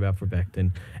nothing to worry about for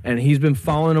Becton. And he's been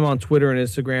following him on Twitter and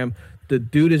Instagram. The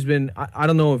dude has been, I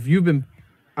don't know if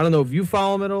you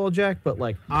follow him at all, Jack, but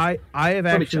like I have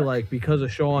actually, like, because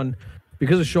of Sean,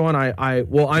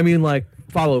 I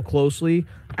follow closely.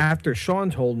 After Sean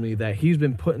told me that he's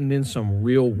been putting in some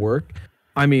real work,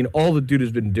 I mean, all the dude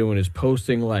has been doing is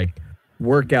posting like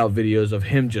workout videos of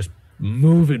him just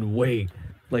moving weight,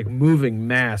 like moving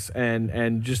mass,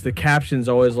 and just the captions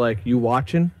always like, you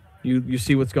watching? You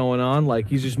see what's going on? Like,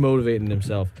 he's just motivating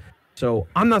himself. So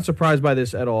I'm not surprised by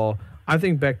this at all. I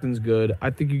think Becton's good. I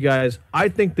think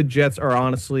the Jets are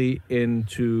honestly in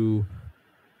to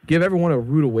give everyone a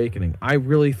rude awakening. I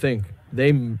really think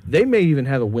they may even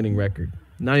have a winning record.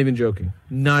 Not even joking.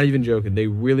 They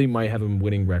really might have a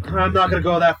winning record. I'm not going to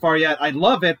go that far yet. I'd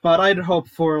love it, but I'd hope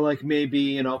for like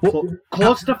maybe,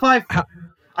 close to 5.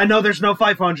 I know there's no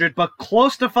 500, but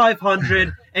close to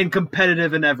 500 and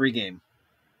competitive in every game.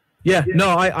 Yeah,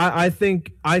 no, I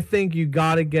think you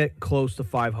got to get close to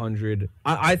 500.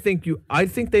 I think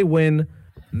they win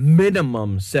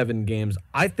minimum 7 games.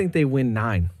 I think they win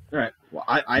 9. All right. Well,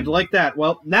 I'd like that.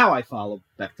 Well, now I follow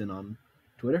Becton on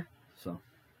Twitter, so.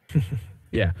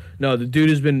 Yeah. No, the dude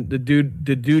has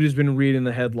been reading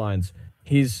the headlines.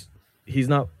 He's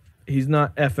not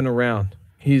effing around.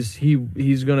 He's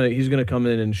gonna come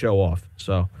in and show off.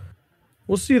 So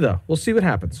we'll see though. We'll see what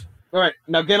happens. All right.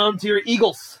 Now get on to your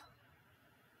Eagles.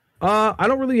 I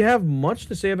don't really have much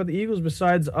to say about the Eagles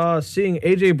besides seeing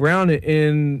AJ Brown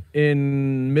in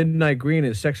Midnight Green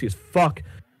is sexy as fuck.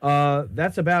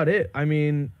 That's about it. I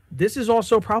mean, this is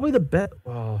also probably the best.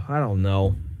 Oh, I don't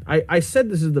know. I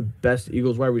said this is the best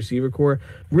Eagles wide receiver core.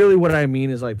 Really, what I mean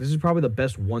is like this is probably the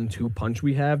best 1-2 punch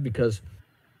we have because,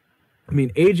 I mean,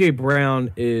 AJ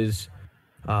Brown is.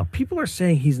 People are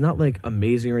saying he's not like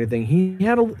amazing or anything. He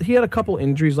had a couple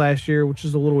injuries last year, which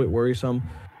is a little bit worrisome.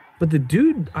 But the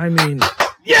dude, I mean...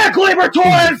 Yeah, Glaber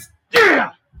Torres!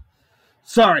 Yeah!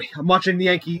 Sorry, I'm watching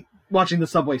the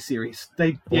Subway Series.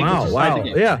 Wow.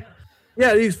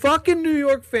 Yeah, these fucking New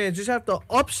York fans just have to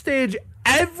upstage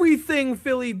everything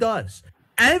Philly does.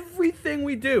 Everything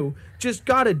we do, just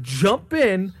got to jump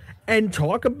in and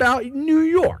talk about New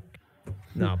York.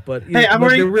 No, but... Hey, I'm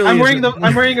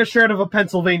wearing a shirt of a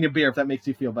Pennsylvania beer, if that makes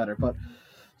you feel better. But,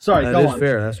 sorry, go on. That is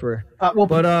fair, that's fair.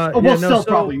 We'll still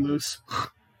probably lose.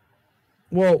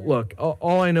 Well, look,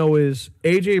 all I know is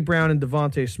A.J. Brown and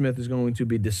Devontae Smith is going to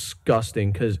be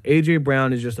disgusting because A.J.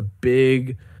 Brown is just a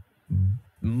big,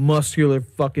 muscular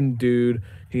fucking dude.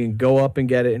 He can go up and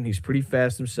get it, and he's pretty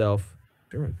fast himself.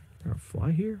 Is there a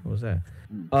fly here? What was that?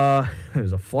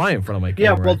 There's a fly in front of my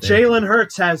camera. Yeah, well, Jalen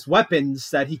Hurts has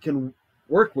weapons that he can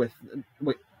work with.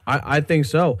 Wait. I think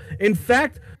so. In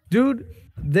fact, dude,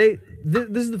 this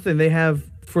is the thing. They have,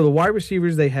 for the wide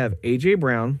receivers, they have A.J.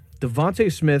 Brown,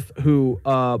 Devontae Smith, who,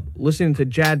 listening to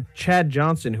Chad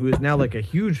Johnson, who is now like a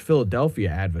huge Philadelphia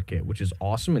advocate, which is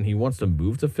awesome, and he wants to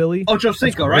move to Philly. Ocho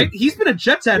Cinco, right? He's been a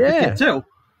Jets advocate too.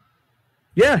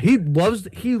 Yeah, he loves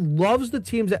the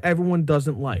teams that everyone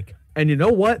doesn't like, and you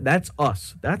know what? That's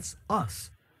us.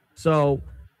 So,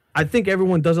 I think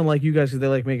everyone doesn't like you guys because they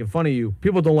like making fun of you.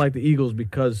 People don't like the Eagles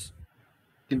because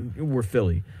we're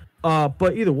Philly.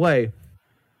 But either way,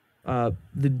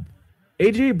 the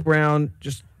A.J. Brown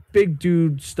just. Big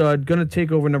dude, stud, gonna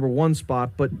take over number 1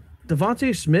 spot. But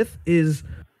Devontae Smith he's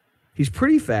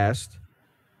pretty fast.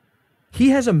 He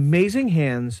has amazing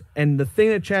hands, and the thing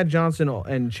that Chad Johnson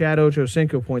and Chad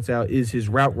Ochocinco points out is his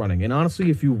route running. And honestly,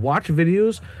 if you watch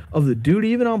videos of the dude,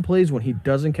 even on plays when he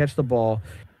doesn't catch the ball,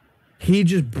 he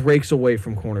just breaks away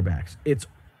from cornerbacks. It's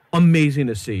amazing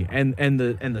to see. And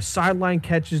the sideline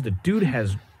catches, the dude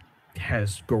has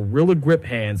gorilla grip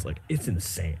hands, like it's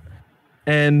insane.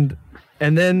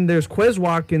 And then there's Quez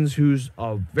Watkins, who's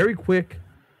a very quick,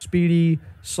 speedy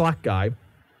slot guy.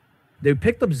 They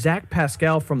picked up Zach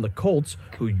Pascal from the Colts,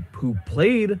 who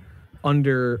played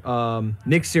under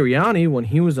Nick Sirianni when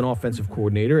he was an offensive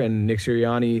coordinator. And Nick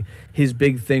Sirianni, his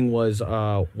big thing was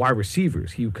wide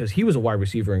receivers, because he was a wide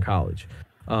receiver in college.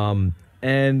 And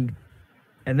then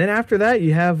after that,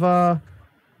 you have,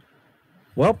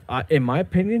 in my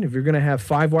opinion, if you're going to have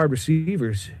 5 wide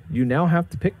receivers, you now have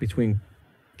to pick between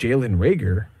Jalen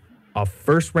Reagor, a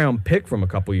first-round pick from a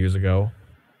couple years ago,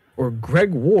 or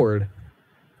Greg Ward,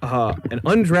 an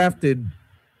undrafted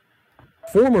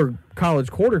former college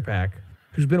quarterback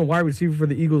who's been a wide receiver for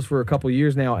the Eagles for a couple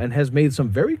years now and has made some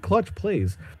very clutch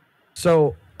plays.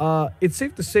 So it's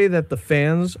safe to say that the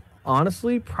fans,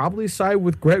 honestly, probably side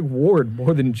with Greg Ward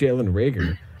more than Jalen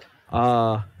Reagor.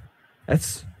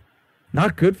 That's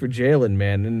not good for Jalen,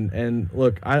 man. And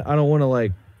look, I don't want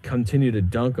to, continue to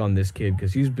dunk on this kid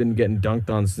because he's been getting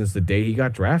dunked on since the day he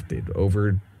got drafted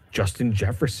over Justin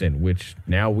Jefferson, which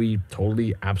now we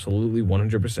totally, absolutely,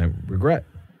 100% regret.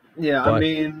 Yeah, I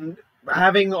mean,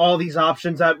 having all these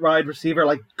options at wide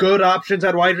receiver, good options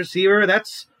at wide receiver,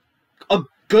 that's a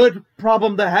good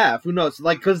problem to have. Who knows?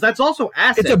 Because that's also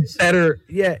assets.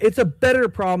 It's a better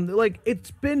problem.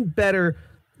 It's been better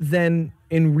than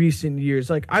in recent years.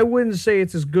 I wouldn't say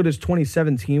it's as good as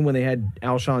 2017 when they had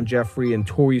Alshon Jeffrey and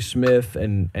Torrey Smith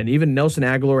and even Nelson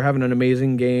Aguilar having an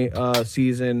amazing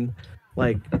season.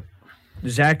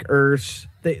 Zach Ertz.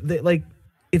 They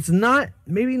it's not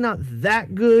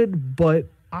that good, but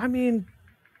I mean,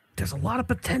 there's a lot of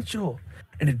potential.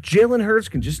 And if Jalen Hurts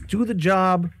can just do the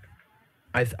job,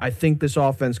 I think this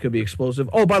offense could be explosive.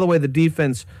 Oh, by the way, the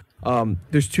defense,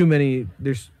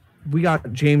 we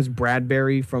got James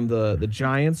Bradbury from the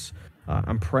Giants.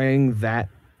 I'm praying that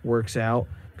works out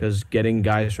because getting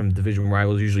guys from division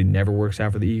rivals usually never works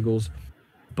out for the Eagles.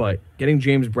 But getting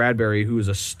James Bradbury, who is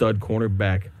a stud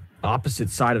cornerback, opposite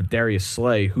side of Darius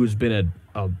Slay, who's been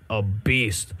a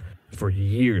beast for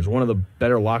years, one of the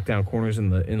better lockdown corners in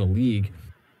the league,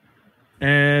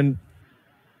 and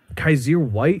Kaiser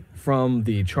White from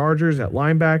the Chargers at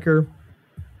linebacker.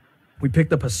 We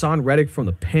picked up Hassan Reddick from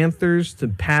the Panthers to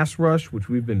pass rush, which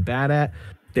we've been bad at.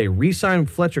 They re-signed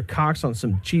Fletcher Cox on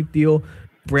some cheap deal.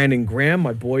 Brandon Graham,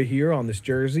 my boy here on this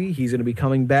jersey, he's going to be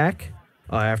coming back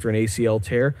after an ACL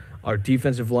tear. Our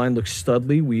defensive line looks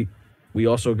studly. We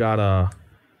also got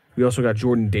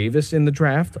Jordan Davis in the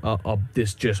draft.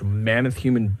 This just mammoth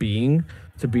human being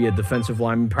to be a defensive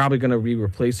lineman, probably going to be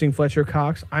replacing Fletcher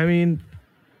Cox. I mean,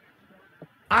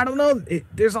 I don't know.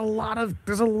 There's a lot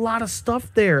of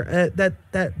stuff there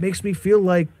that makes me feel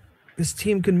like this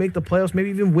team can make the playoffs, maybe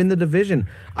even win the division.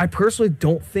 I personally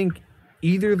don't think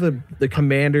either the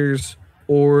Commanders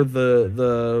or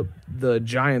the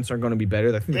Giants are going to be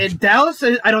better. I think Dallas,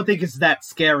 I don't think it's that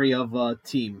scary of a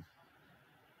team.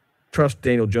 Trust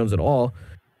Daniel Jones at all,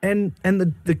 and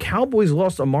the Cowboys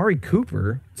lost Amari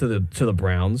Cooper to the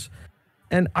Browns,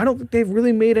 and I don't think they've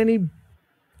really made any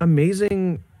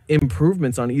amazing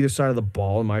improvements on either side of the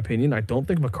ball, in my opinion. I don't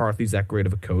think McCarthy's that great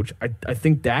of a coach. I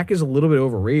think Dak is a little bit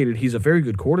overrated. He's a very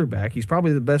good quarterback. He's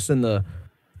probably the best in the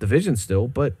division still,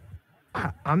 but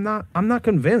I'm not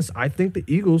convinced. I think the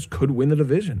Eagles could win the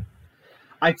division.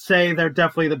 I'd say they're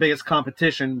definitely the biggest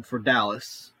competition for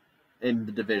Dallas in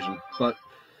the division, but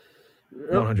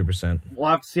 100%. We'll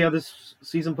have to see how this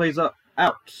season plays out.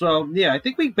 So, yeah, I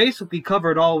think we basically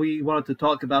covered all we wanted to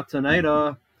talk about tonight.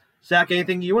 Zach,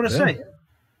 anything you want to say?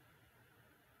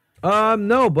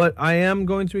 No, but I am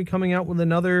going to be coming out with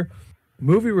another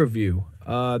movie review.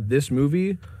 This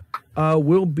movie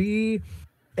will be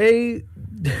a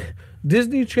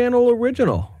Disney Channel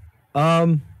original.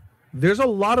 There's a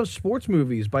lot of sports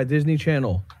movies by Disney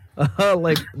Channel.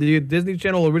 Like the Disney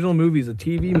Channel original movies, the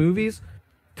TV movies.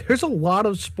 There's a lot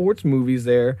of sports movies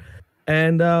there.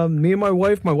 And me and my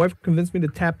wife convinced me to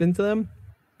tap into them.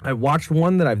 I watched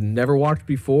one that I've never watched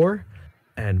before,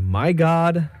 and my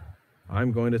God,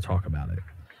 I'm going to talk about it.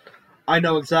 I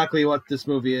know exactly what this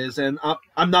movie is, and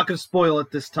I'm not going to spoil it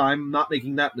this time. I'm not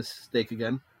making that mistake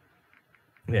again.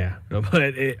 Yeah,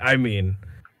 but I mean,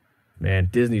 man,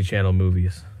 Disney Channel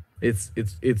movies. It's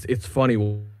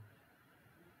funny.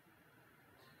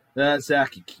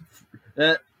 Zach,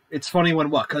 it's funny when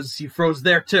what? Because you froze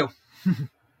there too.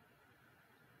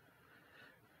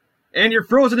 And you're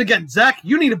frozen again. Zach,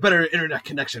 you need a better internet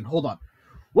connection. Hold on.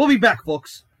 We'll be back,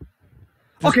 folks.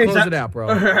 Just close it out, bro.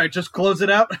 All right, just close it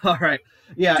out. All right.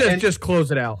 Yeah. Just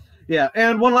close it out. Yeah,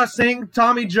 and one last thing.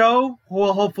 Tommy Joe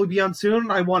will hopefully be on soon.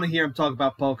 I want to hear him talk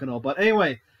about Pocono. But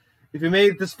anyway, if you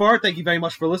made it this far, thank you very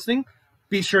much for listening.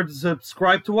 Be sure to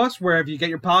subscribe to us wherever you get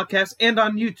your podcasts and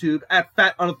on YouTube at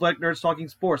Fat Unathletic Nerds Talking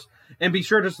Sports. And be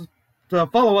sure to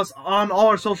follow us on all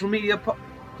our social media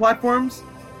platforms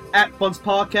at Fun's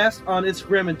Podcast on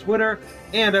Instagram and Twitter,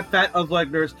 and at Fat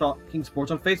Unathletic Nerds Talking Sports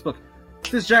on Facebook.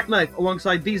 This is Jack Knife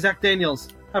alongside the Zach Daniels.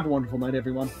 Have a wonderful night,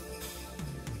 everyone.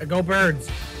 Go Birds.